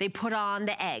 they put on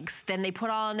the eggs, then they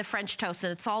put on the French toast,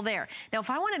 and it's all there. Now, if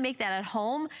I want to make that at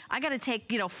home, I got to take,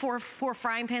 you know, four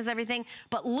frying pans, everything.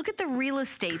 But look at the real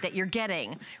estate that you're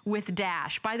getting with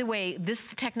Dash. By the way,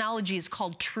 this technology is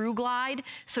called True Glide.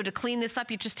 So to clean this up,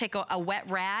 you just take a wet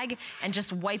rag and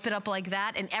just wipe it up like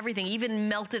that, and everything, even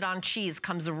melted on cheese,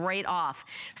 comes right off.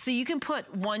 So you can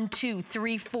put 1, 2,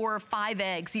 3, 4, 5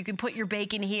 eggs. You can put your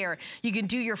bacon here. You can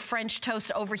do your French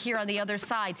toast over here on the other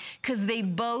side because they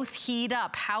both heat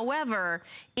up. However,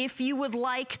 if you would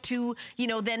like to, you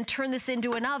know, then turn this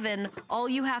into an oven, all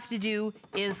you have to do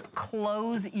is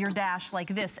close your Dash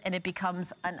like this and it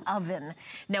becomes an oven.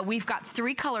 Now we've got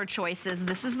 3 color choices.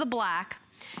 This is the black,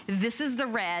 this is the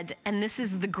red, and this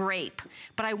is the grape.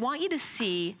 But I want you to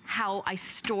see how I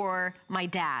store my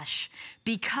Dash.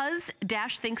 Because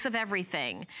Dash thinks of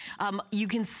everything, you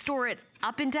can store it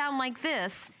up and down like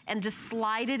this and just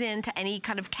slide it into any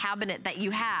kind of cabinet that you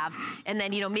have. And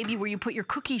then, you know, maybe where you put your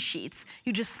cookie sheets,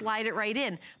 you just slide it right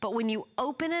in. But when you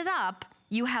open it up,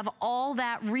 you have all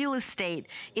that real estate.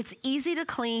 It's easy to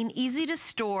clean, easy to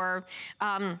store.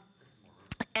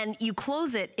 And you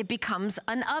close it, it becomes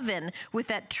an oven with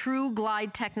that True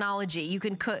Glide technology. You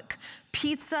can cook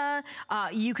pizza,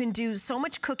 you can do so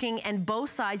much cooking, and both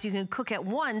sides you can cook at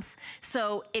once,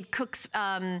 so it cooks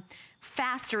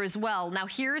faster as well. Now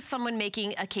here's someone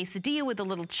making a quesadilla with a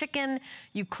little chicken.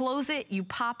 You close it, you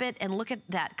pop it, and look at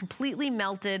that, completely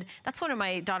melted. That's one of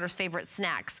my daughter's favorite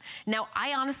snacks. Now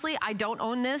I honestly, I don't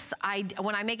own this.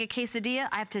 When I make a quesadilla,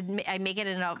 I make it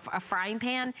in a frying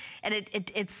pan, and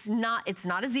it's not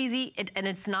as easy, and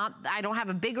it's not, I don't have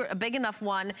a big enough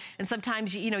one, and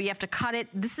sometimes you know you have to cut it.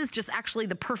 This is just actually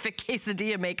the perfect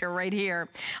quesadilla maker right here.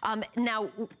 Now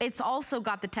it's also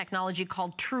got the technology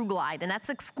called True Glide, and that's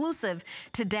exclusive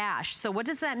to Dash. So what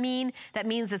does that mean? That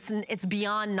means it's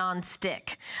beyond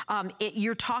non-stick.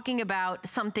 You're talking about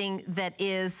something that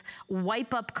is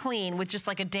wipe up clean with just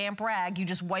like a damp rag. You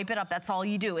just wipe it up. That's all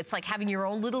you do. It's like having your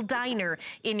own little diner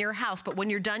in your house. But when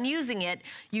you're done using it,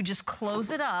 you just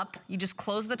close it up. You just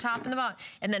close the top and the bottom,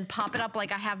 and then pop it up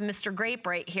like I have Mr. Grape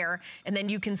right here, and then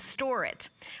you can store it.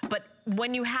 But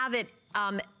when you have it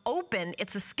open,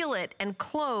 it's a skillet, and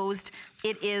closed,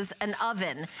 it is an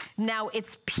oven. Now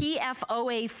it's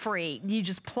PFOA free. You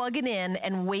just plug it in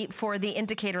and wait for the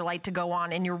indicator light to go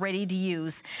on, and you're ready to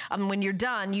use. When you're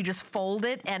done, you just fold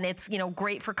it, and it's, you know,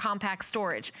 great for compact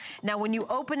storage. Now when you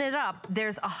open it up,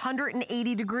 there's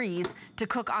 180 degrees to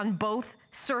cook on both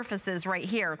surfaces right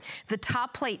here. The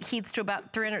top plate heats to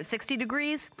about 360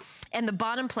 degrees, and the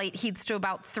bottom plate heats to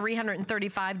about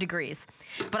 335 degrees.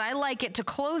 But I like it to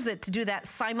close it to do that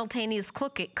simultaneous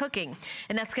cooking,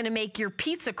 and that's gonna make your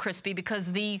pizza crispy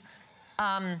because the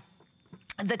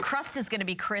crust is gonna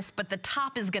be crisp, but the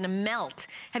top is gonna melt.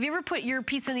 Have you ever put your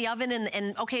pizza in the oven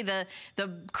and okay, the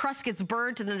crust gets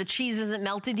burnt and then the cheese isn't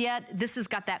melted yet? This has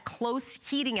got that close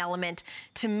heating element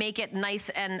to make it nice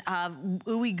and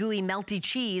ooey gooey melty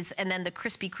cheese, and then the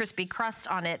crispy crust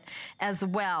on it as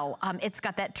well. It's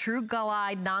got that True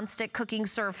Glide non-stick cooking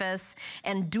surface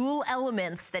and dual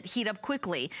elements that heat up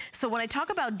quickly. So when I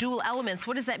talk about dual elements,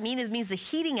 what does that mean? It means the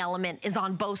heating element is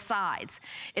on both sides.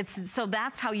 So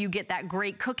that's how you get that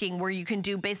great cooking, where you can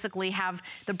do basically have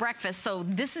the breakfast. So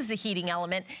this is a heating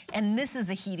element, and this is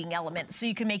a heating element. So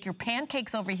you can make your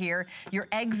pancakes over here, your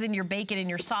eggs and your bacon and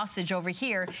your sausage over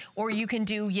here, or you can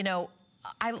do, you know,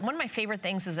 one of my favorite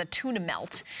things is a tuna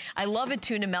melt. I love a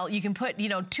tuna melt. You can put, you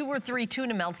know, 2 or 3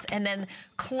 tuna melts, and then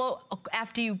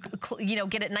after you know,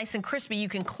 get it nice and crispy, you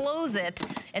can close it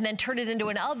and then turn it into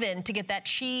an oven to get that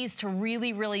cheese to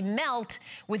really, really melt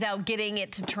without getting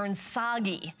it to turn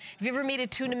soggy. Have you ever made a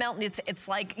tuna melt and it's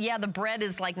like, yeah, the bread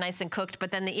is like nice and cooked, but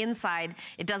then the inside,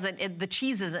 the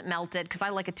cheese isn't melted, because I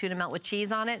like a tuna melt with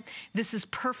cheese on it. This is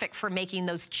perfect for making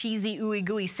those cheesy, ooey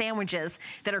gooey sandwiches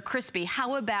that are crispy.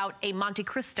 How about a Monte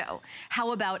Cristo?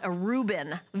 How about a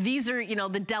Reuben? These are, you know,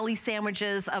 the deli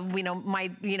sandwiches of, you know,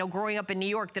 my, you know, growing up in New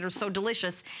York that are so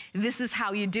delicious. This is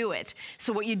how you do it.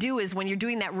 So what you do is when you're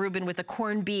doing that Reuben with the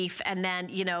corned beef and then,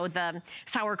 you know, the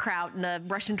sauerkraut and the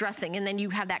Russian dressing, and then you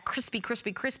have that crispy,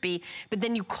 crispy, crispy, but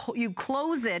then you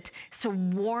close it to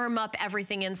warm up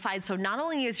everything inside. So not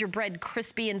only is your bread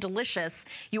crispy and delicious,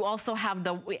 you also have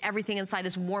everything inside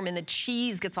is warm, and the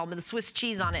cheese gets all the Swiss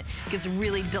cheese on it. Gets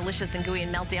really delicious and gooey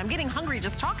and melty. I'm getting hungry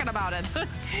just talking about it.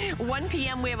 1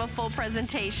 p.m. we have a full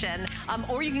presentation,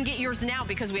 or you can get yours now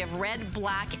because we have red,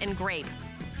 black, and grape.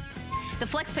 The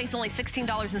flex pay is only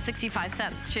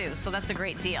 $16.65 too, so that's a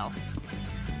great deal.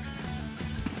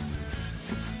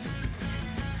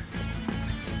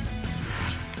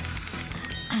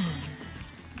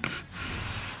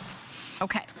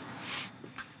 Okay.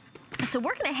 So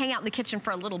we're gonna hang out in the kitchen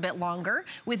for a little bit longer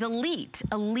with Elite.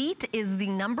 Elite is the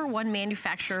 #1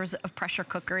 manufacturers of pressure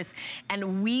cookers,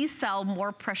 and we sell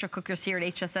more pressure cookers here at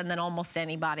HSN than almost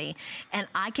anybody. And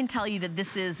I can tell you that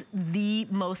this is the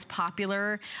most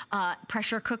popular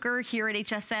pressure cooker here at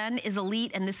HSN is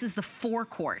Elite, and this is the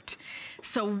 4-quart.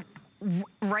 So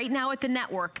right now at the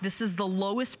network, this is the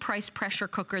lowest price pressure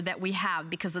cooker that we have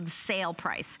because of the sale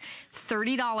price.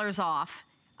 $30 off.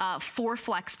 For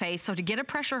flex pay. So to get a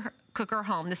pressure cooker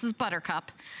home, this is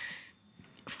Buttercup,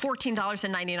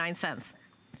 $14.99.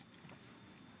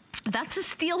 That's a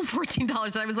steal,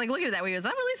 $14. I was like, look at that. Does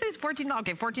that really say it's $14?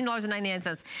 Okay,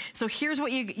 $14.99. So here's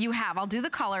what you have. I'll do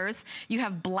the colors. You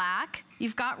have black,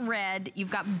 you've got red, you've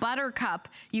got Buttercup,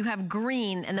 you have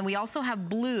green, and then we also have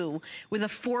blue with a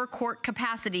 4-quart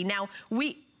capacity. Now,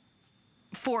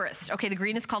 Forest. Okay, the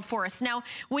green is called Forest. Now,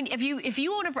 if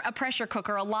you own a pressure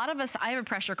cooker, a lot of us, I have a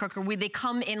pressure cooker where they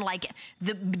come in like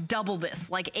double this,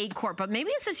 like 8-quart, but maybe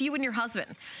it's just you and your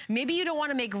husband. Maybe you don't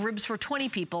want to make ribs for 20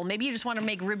 people. Maybe you just want to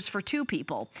make ribs for 2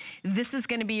 people. This is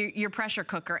going to be your pressure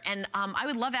cooker. And I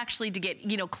would love actually to get,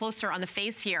 you know, closer on the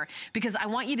face here because I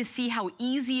want you to see how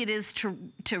easy it is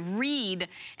to read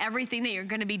everything that you're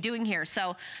going to be doing here.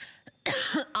 So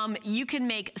you can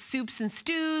make soups and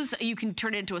stews. You can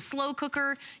turn it into a slow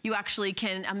cooker. You actually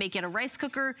can make it a rice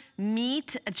cooker,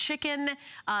 meat, a chicken.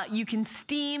 You can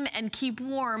steam and keep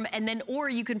warm, and then, or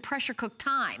you can pressure cook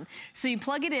thyme. So you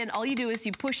plug it in. All you do is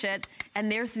you push it,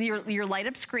 and there's your light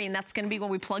up screen. That's going to be when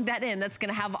we plug that in. That's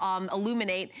going to have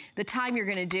illuminate the time you're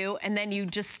going to do, and then you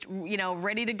just, you know,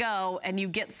 ready to go, and you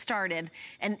get started.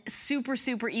 And super,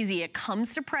 super easy. It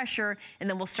comes to pressure, and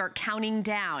then we'll start counting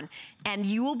down. And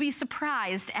you will be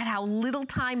surprised at how little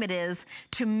time it is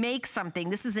to make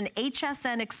something. This is an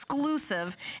HSN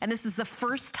exclusive, and this is the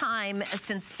first time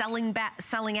since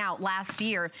selling out last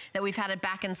year that we've had it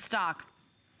back in stock.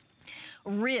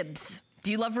 Ribs.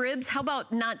 Do you love ribs? How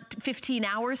about not 15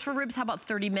 hours for ribs? How about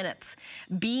 30 minutes?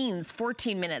 Beans,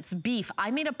 14 minutes. Beef.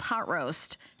 I made a pot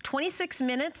roast. 26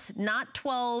 minutes, not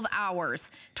 12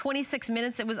 hours. 26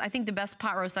 minutes. It was, I think, the best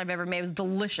pot roast I've ever made. It was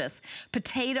delicious.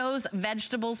 Potatoes,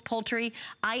 vegetables, poultry.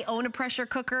 I own a pressure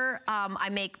cooker. I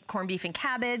make corned beef and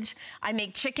cabbage. I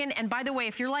make chicken. And by the way,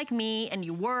 if you're like me and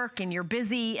you work and you're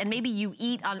busy and maybe you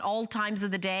eat on all times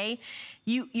of the day,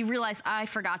 you realize, I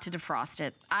forgot to defrost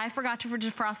it. I forgot to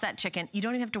defrost that chicken. You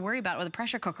don't even have to worry about it with a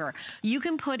pressure cooker. You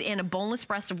can put in a boneless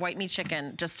breast of white meat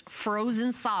chicken, just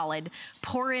frozen solid,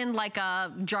 pour in like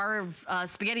a jar of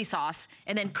spaghetti sauce,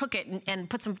 and then cook it and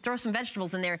throw some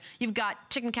vegetables in there. You've got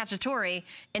chicken cacciatore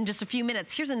in just a few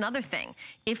minutes. Here's another thing.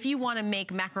 If you want to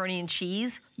make macaroni and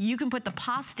cheese, you can put the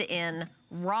pasta in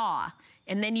raw.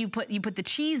 And then you put the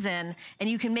cheese in, and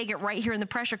you can make it right here in the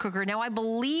pressure cooker. Now, I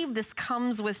believe this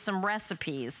comes with some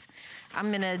recipes.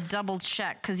 I'm gonna double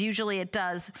check, because usually it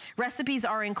does. Recipes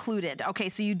are included. Okay,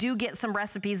 so you do get some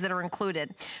recipes that are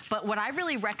included. But what I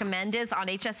really recommend is on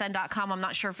hsn.com, I'm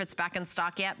not sure if it's back in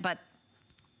stock yet, but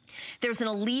there's an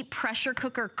Elite pressure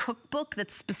cooker cookbook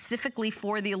that's specifically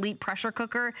for the Elite pressure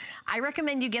cooker. I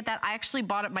recommend you get that. I actually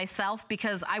bought it myself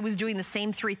because I was doing the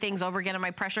same 3 things over again in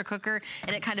my pressure cooker,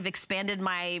 and it kind of expanded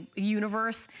my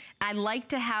universe. I like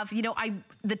to have, you know,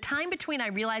 the time between I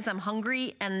realize I'm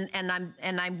hungry and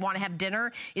I want to have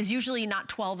dinner is usually not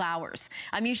 12 hours.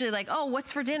 I'm usually like, oh,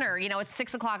 what's for dinner? You know, it's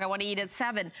 6 o'clock. I want to eat at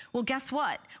 7. Well, guess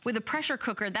what? With a pressure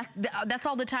cooker, that's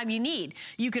all the time you need.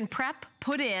 You can prep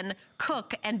put in,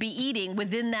 cook, and be eating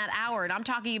within that hour. And I'm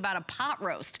talking about a pot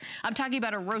roast. I'm talking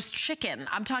about a roast chicken.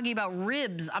 I'm talking about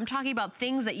ribs. I'm talking about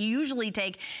things that you usually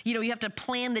take, you know, you have to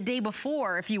plan the day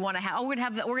before if you want to have, oh, we're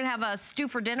gonna have a stew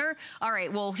for dinner. All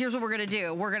right, well, here's what we're gonna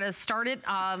do. We're gonna start it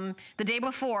the day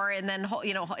before, and then,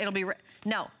 you know, it'll be,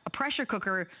 no, a pressure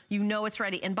cooker, you know it's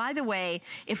ready. And by the way,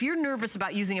 if you're nervous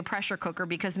about using a pressure cooker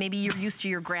because maybe you're used to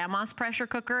your grandma's pressure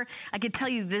cooker, I can tell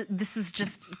you that this is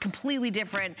just completely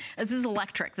different. This is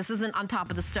electric. This isn't on top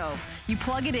of the stove. You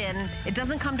plug it in. It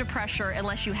doesn't come to pressure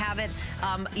unless you have it,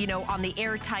 you know, on the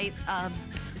airtight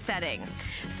setting.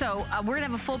 So we're gonna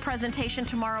have a full presentation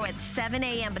tomorrow at 7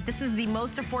 a.m., but this is the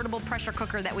most affordable pressure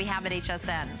cooker that we have at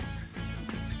HSN.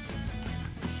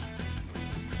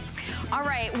 All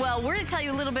right, well, we're gonna tell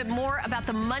you a little bit more about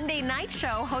the Monday Night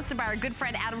Show hosted by our good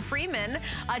friend Adam Freeman.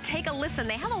 Take a listen.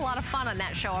 They have a lot of fun on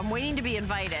that show. I'm waiting to be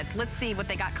invited. Let's see what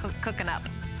they got cooking up.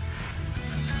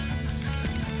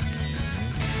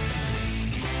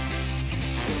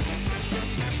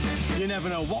 You never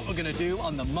know what we're going to do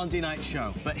on the Monday Night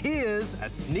Show, but here's a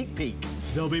sneak peek.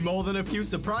 There'll be more than a few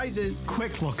surprises.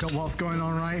 Quick look at what's going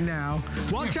on right now.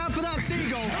 Watch out for that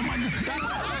seagull.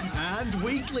 And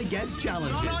weekly guest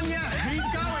challenges. Not on yet. Keep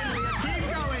going, Leah.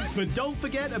 Keep going. But don't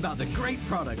forget about the great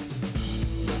products.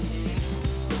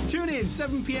 Tune in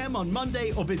 7 p.m. on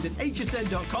Monday or visit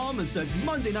hsn.com and search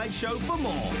Monday Night Show for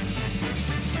more.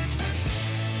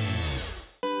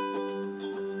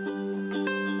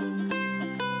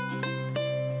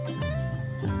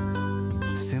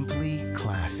 Simply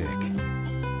classic.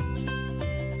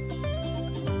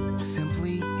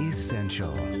 Simply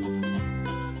essential.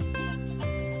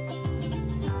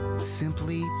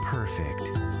 Simply perfect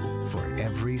for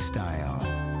every style.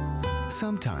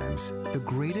 Sometimes the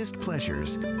greatest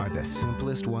pleasures are the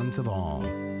simplest ones of all.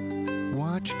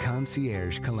 Watch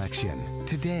Concierge Collection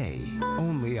today,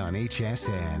 only on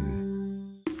HSN.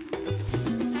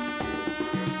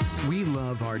 We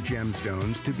love our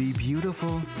gemstones to be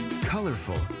beautiful,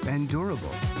 colorful, and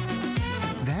durable.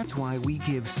 That's why we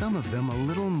give some of them a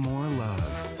little more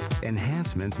love.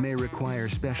 Enhancements may require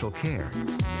special care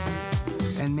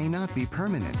and may not be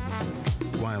permanent,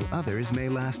 while others may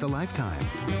last a lifetime.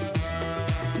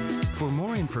 For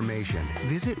more information,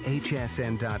 visit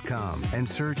hsn.com and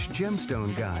search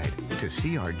Gemstone Guide to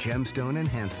see our gemstone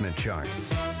enhancement chart.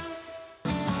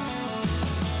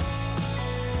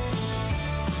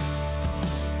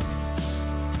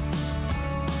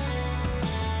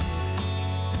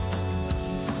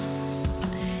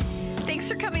 Thanks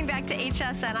for coming back to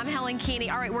HSN. I'm Helen Keeney.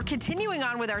 All right, we're continuing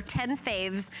on with our 10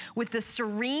 faves with the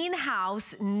Serene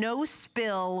House No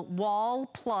Spill Wall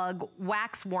Plug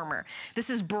Wax Warmer. This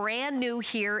is brand new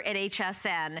here at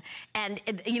HSN. And,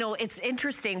 you know, it's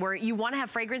interesting where you want to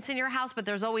have fragrance in your house, but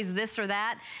there's always this or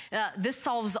that. This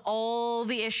solves all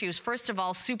the issues. First of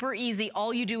all, super easy.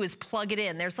 All you do is plug it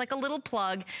in. There's like a little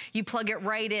plug. You plug it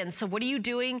right in. So what are you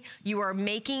doing? You are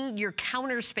making your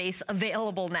counter space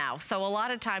available now. So a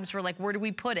lot of times we're like, where do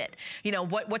we put it? You know,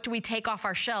 what do we take off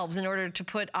our shelves in order to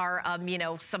put our, you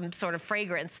know, some sort of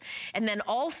fragrance? And then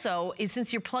also,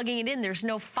 since you're plugging it in, there's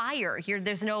no fire here.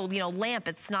 There's no, you know, lamp.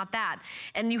 It's not that.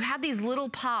 And you have these little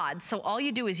pods. So all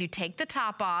you do is you take the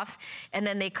top off, and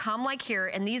then they come like here.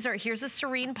 And these are, here's a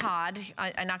Serene pod.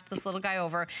 I knocked this little guy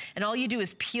over. And all you do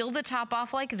is peel the top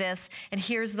off like this, and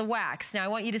here's the wax. Now I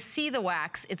want you to see the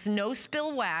wax. It's no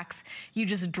spill wax. You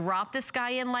just drop this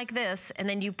guy in like this, and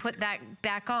then you put that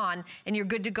back on, and you're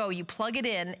good to go. You plug it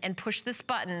in and push this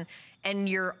button, and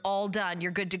you're all done.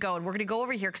 You're good to go. And we're gonna go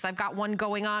over here because I've got one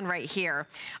going on right here.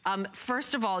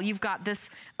 First of all, you've got this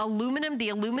aluminum. The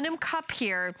aluminum cup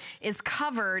here is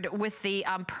covered with the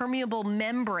permeable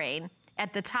membrane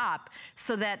at the top,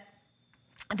 so that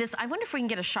this, I wonder if we can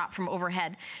get a shot from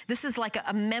overhead. This is like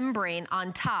a membrane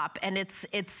on top, and it's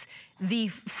the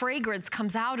fragrance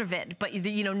comes out of it, but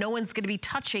you know, no one's gonna be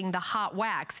touching the hot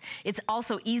wax. It's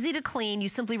also easy to clean. You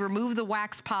simply remove the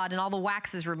wax pod and all the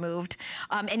wax is removed.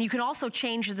 And you can also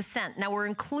change the scent. Now we're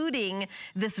including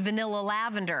this vanilla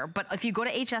lavender, but if you go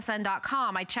to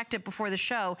hsn.com, I checked it before the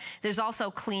show, there's also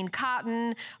clean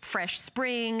cotton, fresh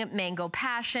spring, mango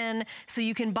passion, so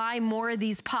you can buy more of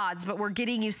these pods, but we're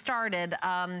getting you started.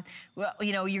 Well,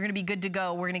 you know, you're gonna be good to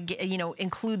go. We're gonna get, you know,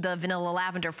 include the vanilla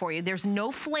lavender for you. There's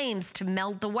no flames to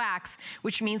melt the wax,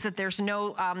 which means that there's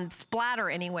no splatter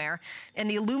anywhere. And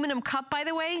the aluminum cup, by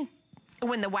the way,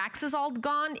 when the wax is all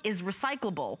gone, is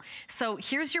recyclable. So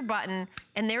here's your button,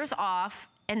 and there's off,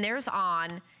 and there's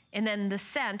on, And then the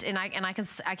scent, and I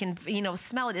can you know,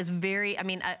 smell it, is very, I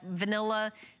mean,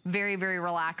 vanilla, very, very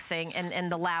relaxing,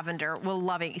 and the lavender, we'll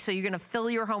love it. So you're gonna fill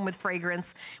your home with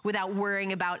fragrance without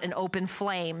worrying about an open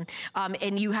flame.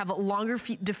 And you have a longer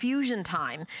diffusion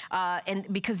time,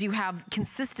 and because you have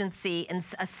consistency and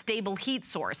a stable heat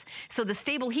source. So the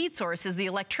stable heat source is the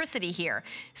electricity here.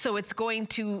 So it's going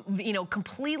to, you know,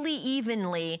 completely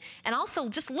evenly, and also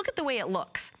just look at the way it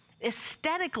looks.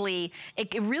 Aesthetically,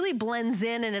 it really blends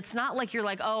in, and it's not like you're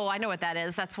like, oh, I know what that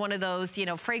is. That's one of those, you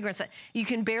know, fragrance. You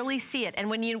can barely see it.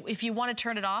 And if you want to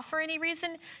turn it off for any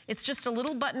reason, it's just a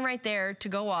little button right there to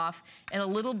go off and a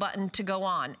little button to go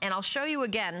on. And I'll show you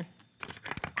again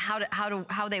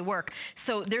how they work.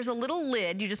 So there's a little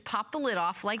lid. You just pop the lid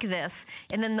off like this,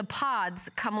 and then the pods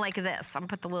come like this. I'm gonna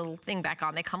put the little thing back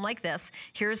on. They come like this.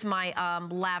 Here's my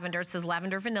lavender. It says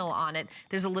lavender vanilla on it.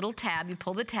 There's a little tab. You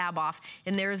pull the tab off,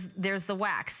 and there's the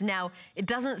wax. Now, it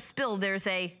doesn't spill. There's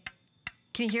a,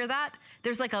 can you hear that?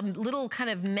 There's like a little kind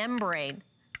of membrane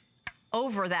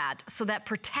over that, so that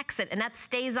protects it, and that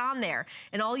stays on there.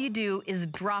 And all you do is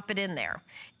drop it in there.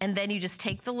 And then you just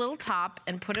take the little top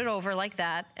and put it over like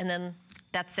that, and then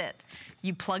that's it.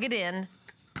 You plug it in,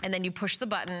 and then you push the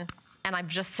button, and I've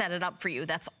just set it up for you.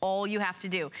 That's all you have to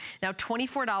do. Now,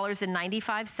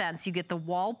 $24.95, you get the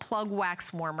wall plug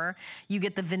wax warmer, you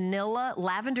get the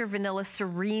lavender vanilla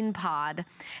serene pod,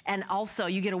 and also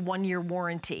you get a 1-year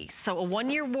warranty. So a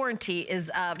 1-year warranty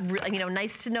is, you know,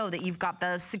 nice to know that you've got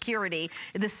the security.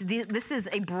 This is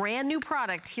a brand new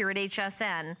product here at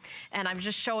HSN, and I'm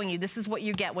just showing you, this is what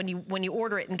you get when you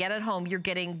order it and get it home. You're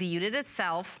getting the unit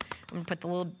itself. I'm gonna put the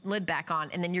little lid back on,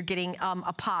 and then you're getting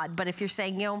a pod. But if you're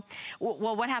saying, you know,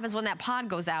 well, what happens when that pod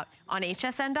goes out? On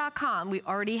hsn.com, we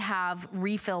already have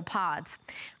refill pods.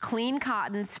 Clean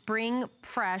cotton, spring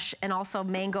fresh, and also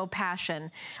mango passion.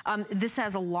 This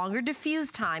has a longer diffuse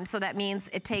time, so that means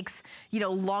it takes, you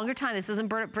know, longer time. This doesn't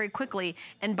burn up very quickly.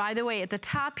 And by the way, at the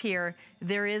top here,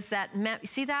 there is that,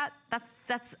 see that?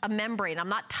 That's a membrane. I'm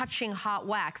not touching hot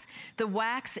wax. The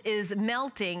wax is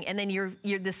melting, and then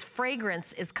this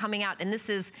fragrance is coming out, and this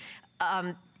is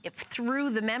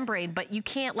through the membrane, but you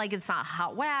can't, like, it's not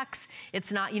hot wax.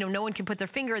 It's not, you know, no one can put their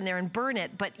finger in there and burn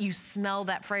it, but you smell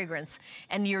that fragrance,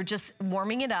 and you're just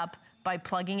warming it up by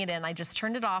plugging it in. I just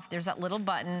turned it off. There's that little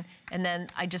button, and then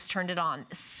I just turned it on.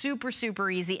 Super, super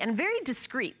easy, and very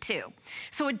discreet too.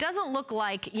 So it doesn't look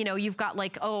like, you know, you've got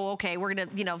like, oh, okay, we're gonna,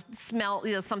 you know, smell,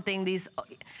 you know, something,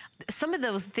 some of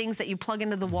those things that you plug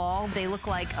into the wall, they look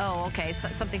like, oh, okay, so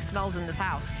something smells in this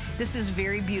house. This is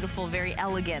very beautiful, very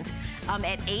elegant.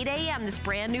 At 8 a.m., this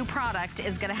brand new product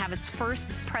is gonna have its first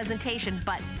presentation,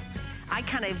 but I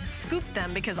kind of scooped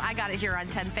them because I got it here on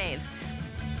 10 Faves.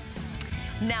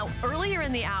 Now, earlier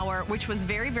in the hour, which was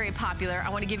very, very popular, I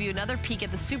want to give you another peek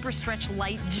at the Super Stretch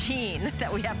Light Jean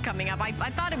that we have coming up. I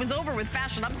thought it was over with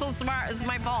fashion. I'm so smart. It's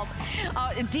my fault.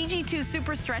 DG2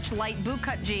 Super Stretch Light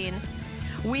Bootcut Jean.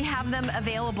 We have them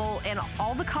available in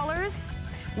all the colors,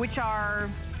 which are,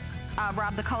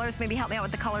 Rob, the colors, maybe help me out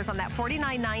with the colors on that.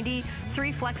 $49.90,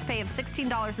 3 flex pay of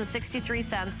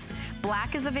 $16.63.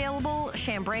 Black is available,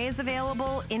 chambray is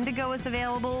available, indigo is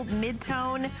available,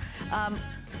 mid-tone,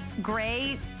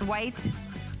 gray, white,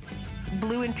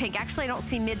 blue, and pink. Actually, I don't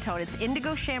see mid-tone. It's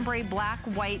indigo, chambray, black,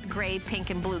 white, gray, pink,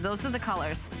 and blue. Those are the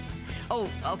colors. Oh,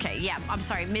 okay, yeah, I'm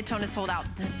sorry, mid-tone is sold out.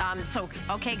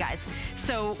 Okay, guys.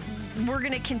 So we're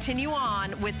gonna continue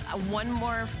on with one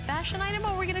more fashion item.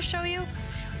 What are we gonna show you?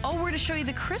 Oh, we're gonna show you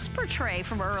the crisper tray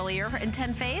from earlier in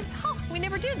 10 Faves. Huh, we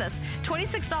never do this.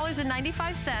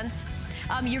 $26.95.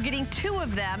 You're getting 2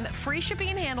 of them, free shipping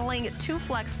and handling, 2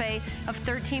 flex pay of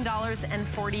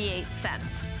 $13.48.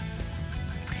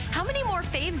 How many more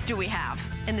faves do we have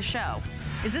in the show?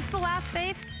 Is this the last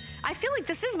fave? I feel like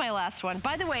this is my last one.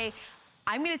 By the way,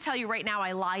 I'm gonna tell you right now,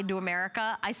 I lied to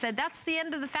America. I said that's the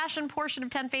end of the fashion portion of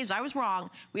 10 Faves. I was wrong.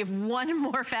 We have one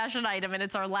more fashion item, and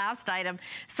it's our last item.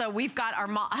 So we've got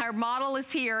our model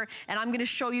is here, and I'm gonna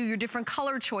show you your different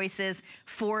color choices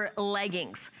for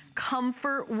leggings.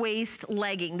 Comfort waist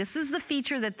legging. This is the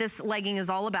feature that this legging is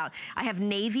all about. I have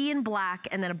navy and black,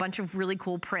 and then a bunch of really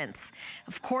cool prints.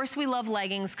 Of course, we love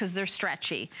leggings because they're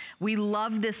stretchy. We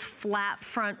love this flat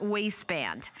front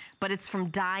waistband, but it's from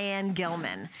Diane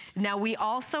Gilman. Now, we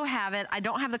also have it, I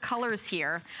don't have the colors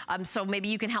here, so maybe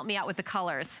you can help me out with the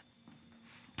colors.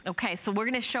 Okay, so we're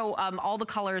gonna show all the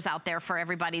colors out there for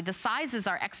everybody. The sizes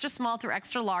are extra small through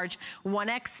extra large,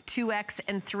 1X, 2X,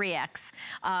 and 3X.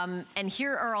 And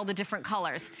here are all the different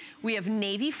colors. We have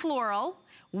navy floral.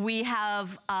 We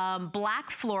have black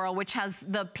floral, which has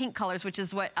the pink colors, which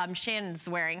is what Shannon's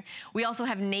wearing. We also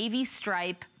have navy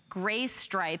stripe, gray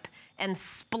stripe, and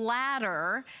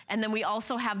splatter. And then we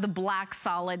also have the black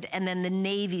solid and then the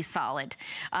navy solid.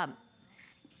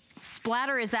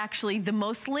 Splatter is actually the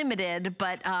most limited,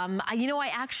 but you know,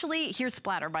 here's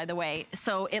splatter, by the way.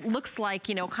 So it looks like,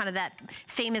 you know, kind of that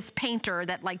famous painter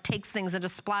that like takes things and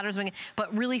just splatters them,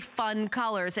 but really fun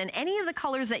colors. And any of the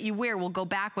colors that you wear will go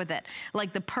back with it.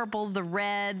 Like the purple, the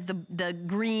red, the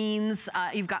greens,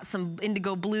 you've got some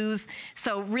indigo blues.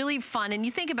 So really fun. And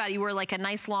you think about it, you wear like a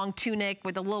nice long tunic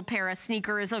with a little pair of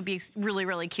sneakers. It would be really,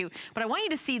 really cute. But I want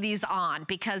you to see these on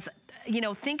because, you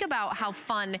know, think about how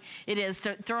fun it is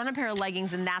to throw on a pair of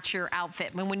leggings and that's your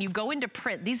outfit. When you go into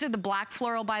print, these are the black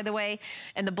floral, by the way,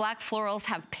 and the black florals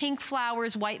have pink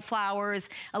flowers, white flowers,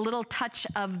 a little touch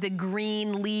of the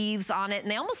green leaves on it, and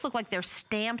they almost look like they're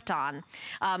stamped on.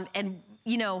 And,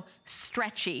 you know,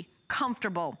 stretchy,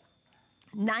 comfortable.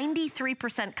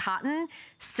 93% cotton,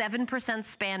 7%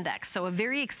 spandex. So a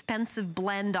very expensive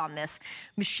blend on this.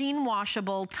 Machine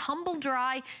washable, tumble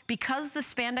dry. Because the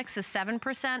spandex is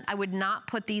 7%, I would not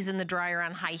put these in the dryer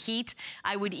on high heat.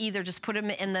 I would either just put them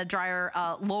in the dryer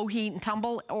low heat and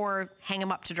tumble or hang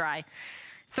them up to dry.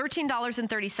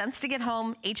 $13.30 to get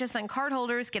home. HSN card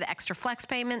holders get an extra flex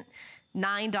payment,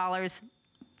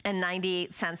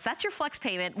 $9.98. That's your flex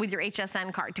payment with your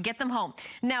HSN card to get them home.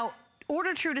 Now,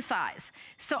 order true to size.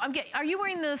 So are you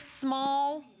wearing the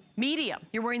small, medium?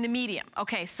 You're wearing the medium.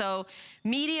 Okay, so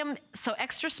medium, so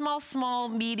extra small, small,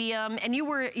 medium, and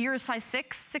you're a size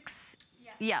 6?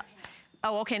 Yes. Yeah.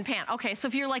 Oh, okay, in pant. Okay, so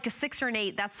if you're like a 6 or an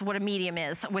 8, that's what a medium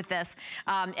is with this.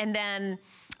 And then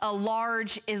a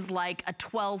large is like a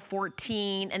 12,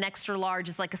 14. An extra large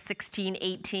is like a 16,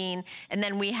 18. And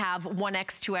then we have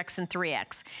 1X, 2X, and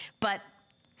 3X. But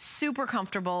super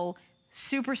comfortable,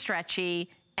 super stretchy,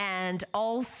 and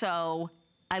also,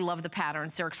 I love the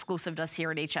patterns. They're exclusive to us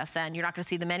here at HSN. You're not gonna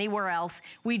see them anywhere else.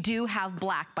 We do have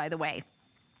black, by the way.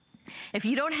 If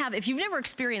you've never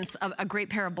experienced a great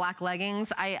pair of black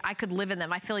leggings, I could live in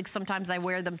them. I feel like sometimes I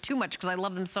wear them too much because I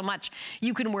love them so much.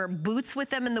 You can wear boots with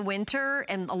them in the winter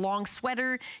and a long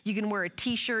sweater. You can wear a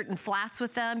t-shirt and flats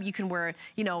with them. You can wear,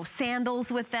 you know,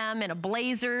 sandals with them and a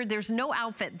blazer. There's no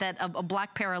outfit that a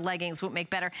black pair of leggings would make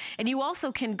better. And you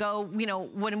also can go, you know,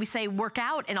 when we say work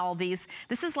out and all these,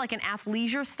 this is like an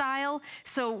athleisure style.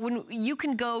 So when you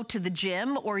can go to the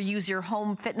gym or use your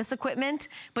home fitness equipment,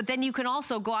 but then you can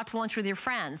also go out to lunch with your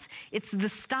friends. It's the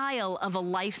style of a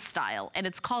lifestyle, and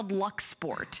it's called Lux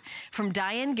Sport from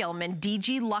Diane Gilman,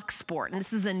 DG Lux Sport, and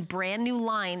this is a brand new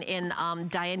line in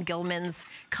Diane Gilman's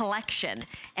collection,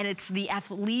 and it's the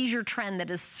athleisure trend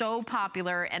that is so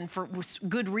popular, and for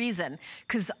good reason,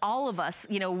 because all of us,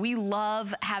 you know, we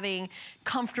love having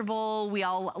comfortable, we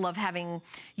all love having,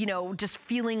 you know, just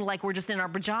feeling like we're just in our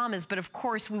pajamas, but of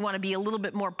course we want to be a little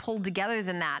bit more pulled together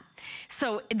than that.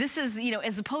 So this is, you know,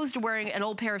 as opposed to wearing an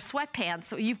old pair of sweatpants,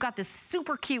 so you've got this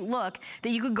super cute look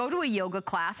that you could go to a yoga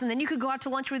class and then you could go out to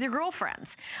lunch with your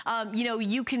girlfriends. You know,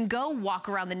 you can go walk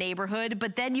around the neighborhood,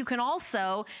 but then you can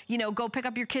also, you know, go pick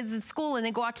up your kids at school and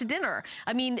then go out to dinner.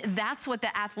 I mean, that's what the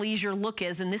athleisure look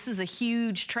is, and this is a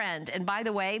huge trend. And by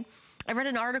the way, I read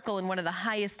an article in one of the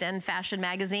highest end fashion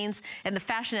magazines, and the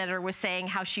fashion editor was saying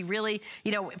how she really,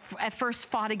 you know, at first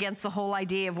fought against the whole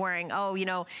idea of wearing, oh, you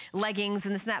know, leggings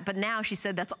and this and that, but now she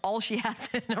said that's all she has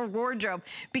in her wardrobe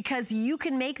because you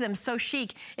can make them so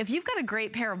chic. If you've got a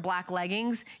great pair of black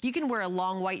leggings, you can wear a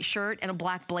long white shirt and a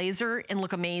black blazer and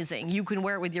look amazing. You can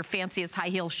wear it with your fanciest high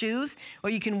heel shoes,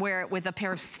 or you can wear it with a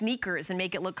pair of sneakers and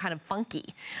make it look kind of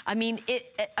funky. I mean,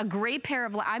 a great pair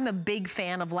of, I'm a big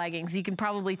fan of leggings. You can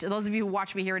probably, those of you who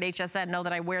watch me here at HSN know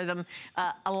that I wear them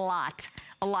a lot.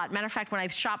 Matter of fact, when I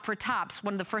shop for tops,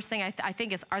 one of the first thing I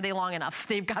think is, are they long enough?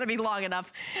 They've got to be long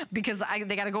enough because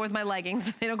they got to go with my leggings.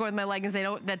 If they don't go with my leggings,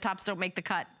 the tops don't make the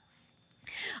cut.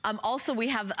 Also, we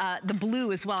have the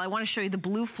blue as well. I want to show you the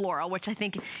blue floral, which I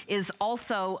think is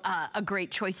also a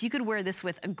great choice. You could wear this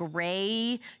with a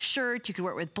gray shirt. You could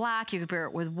wear it with black. You could wear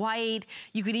it with white.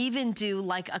 You could even do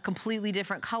like a completely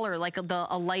different color, like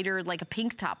a lighter, like a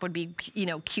pink top would be, you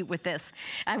know, cute with this.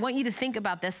 I want you to think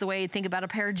about this the way you think about a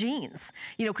pair of jeans,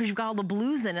 you know, because you've got all the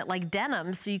blues in it, like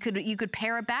denim. So you could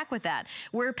pair it back with that.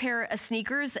 Wear a pair of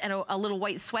sneakers and a little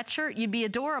white sweatshirt. You'd be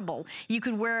adorable. You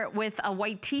could wear it with a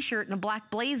white t-shirt and a black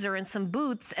blazer and some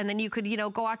boots, and then you could, you know,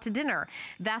 go out to dinner.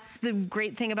 That's the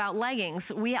great thing about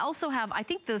leggings. We also have, I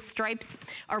think the stripes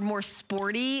are more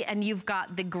sporty, and you've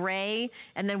got the gray,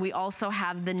 and then we also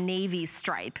have the navy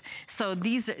stripe. So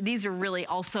these are really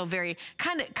also very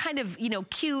kind of, you know,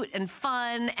 cute and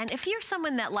fun. And if you're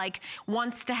someone that like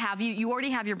wants to have, you already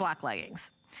have your black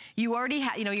leggings. You already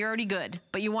have, you know, you're already good,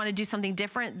 but you want to do something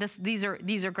different. These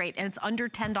are great, and it's under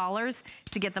 $10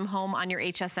 to get them home on your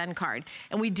HSN card.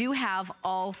 And we do have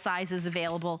all sizes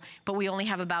available, but we only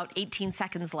have about 18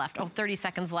 seconds left, 30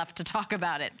 seconds left to talk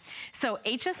about it. So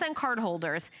HSN card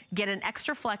holders get an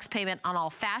extra flex payment on all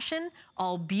fashion,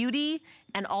 all beauty,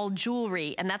 and all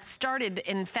jewelry, and that started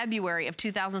in February of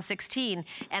 2016,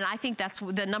 and I think that's the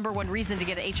 #1 reason to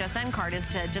get an HSN card is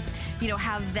to just, you know,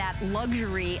 have that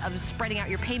luxury of spreading out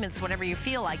your payments whenever you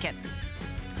feel like it.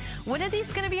 When are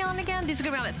these going to be on again? These are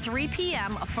going to be on at 3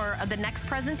 p.m. for the next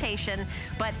presentation,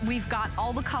 but we've got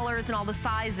all the colors and all the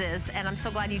sizes, and I'm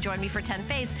so glad you joined me for 10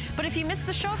 Faves. But if you missed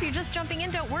the show, if you're just jumping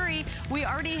in, don't worry. We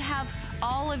already have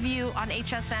all of you on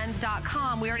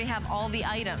hsn.com. We already have all the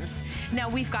items. Now,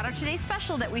 we've got our Today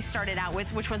Special that we started out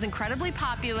with, which was incredibly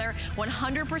popular,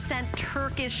 100%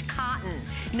 Turkish cotton.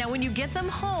 Now, when you get them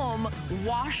home,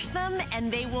 wash them,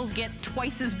 and they will get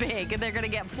twice as big. They're gonna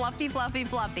get fluffy, fluffy,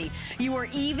 fluffy. You are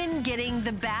even getting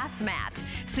the bath mat.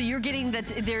 So you're getting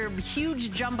their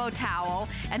huge jumbo towel,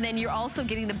 and then you're also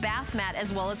getting the bath mat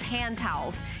as well as hand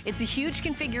towels. It's a huge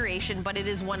configuration, but it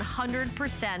is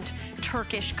 100%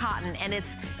 Turkish cotton, and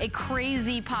it's a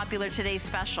crazy popular Today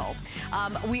Special.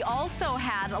 We also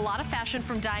had a lot of fashion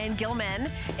from Diane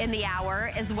Gilman in the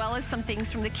hour, as well as some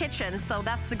things from the kitchen, so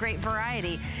that's the great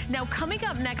variety. Now, coming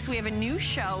up next, we have a new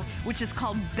show, which is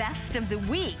called Best of the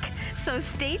Week. So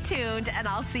stay tuned, and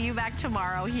I'll see you back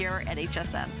tomorrow here at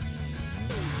HSN.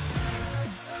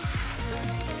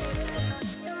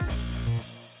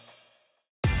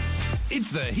 It's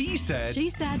the He Said, She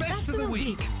Said Best of the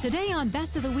Week. Today on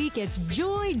Best of the Week, it's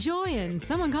joy, and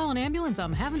someone call an ambulance.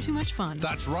 I'm having too much fun.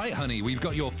 That's right, honey. We've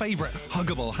got your favorite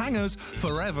huggable hangers,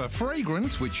 Forever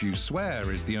Fragrance, which you swear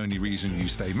is the only reason you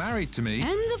stay married to me.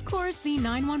 And, of course, the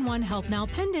 911 Help Now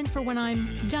pendant for when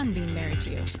I'm done being married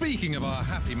to you. Speaking of our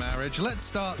happy marriage, let's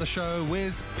start the show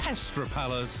with pest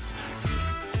repellers.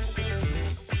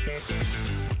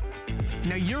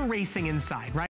 Now, you're racing inside, right?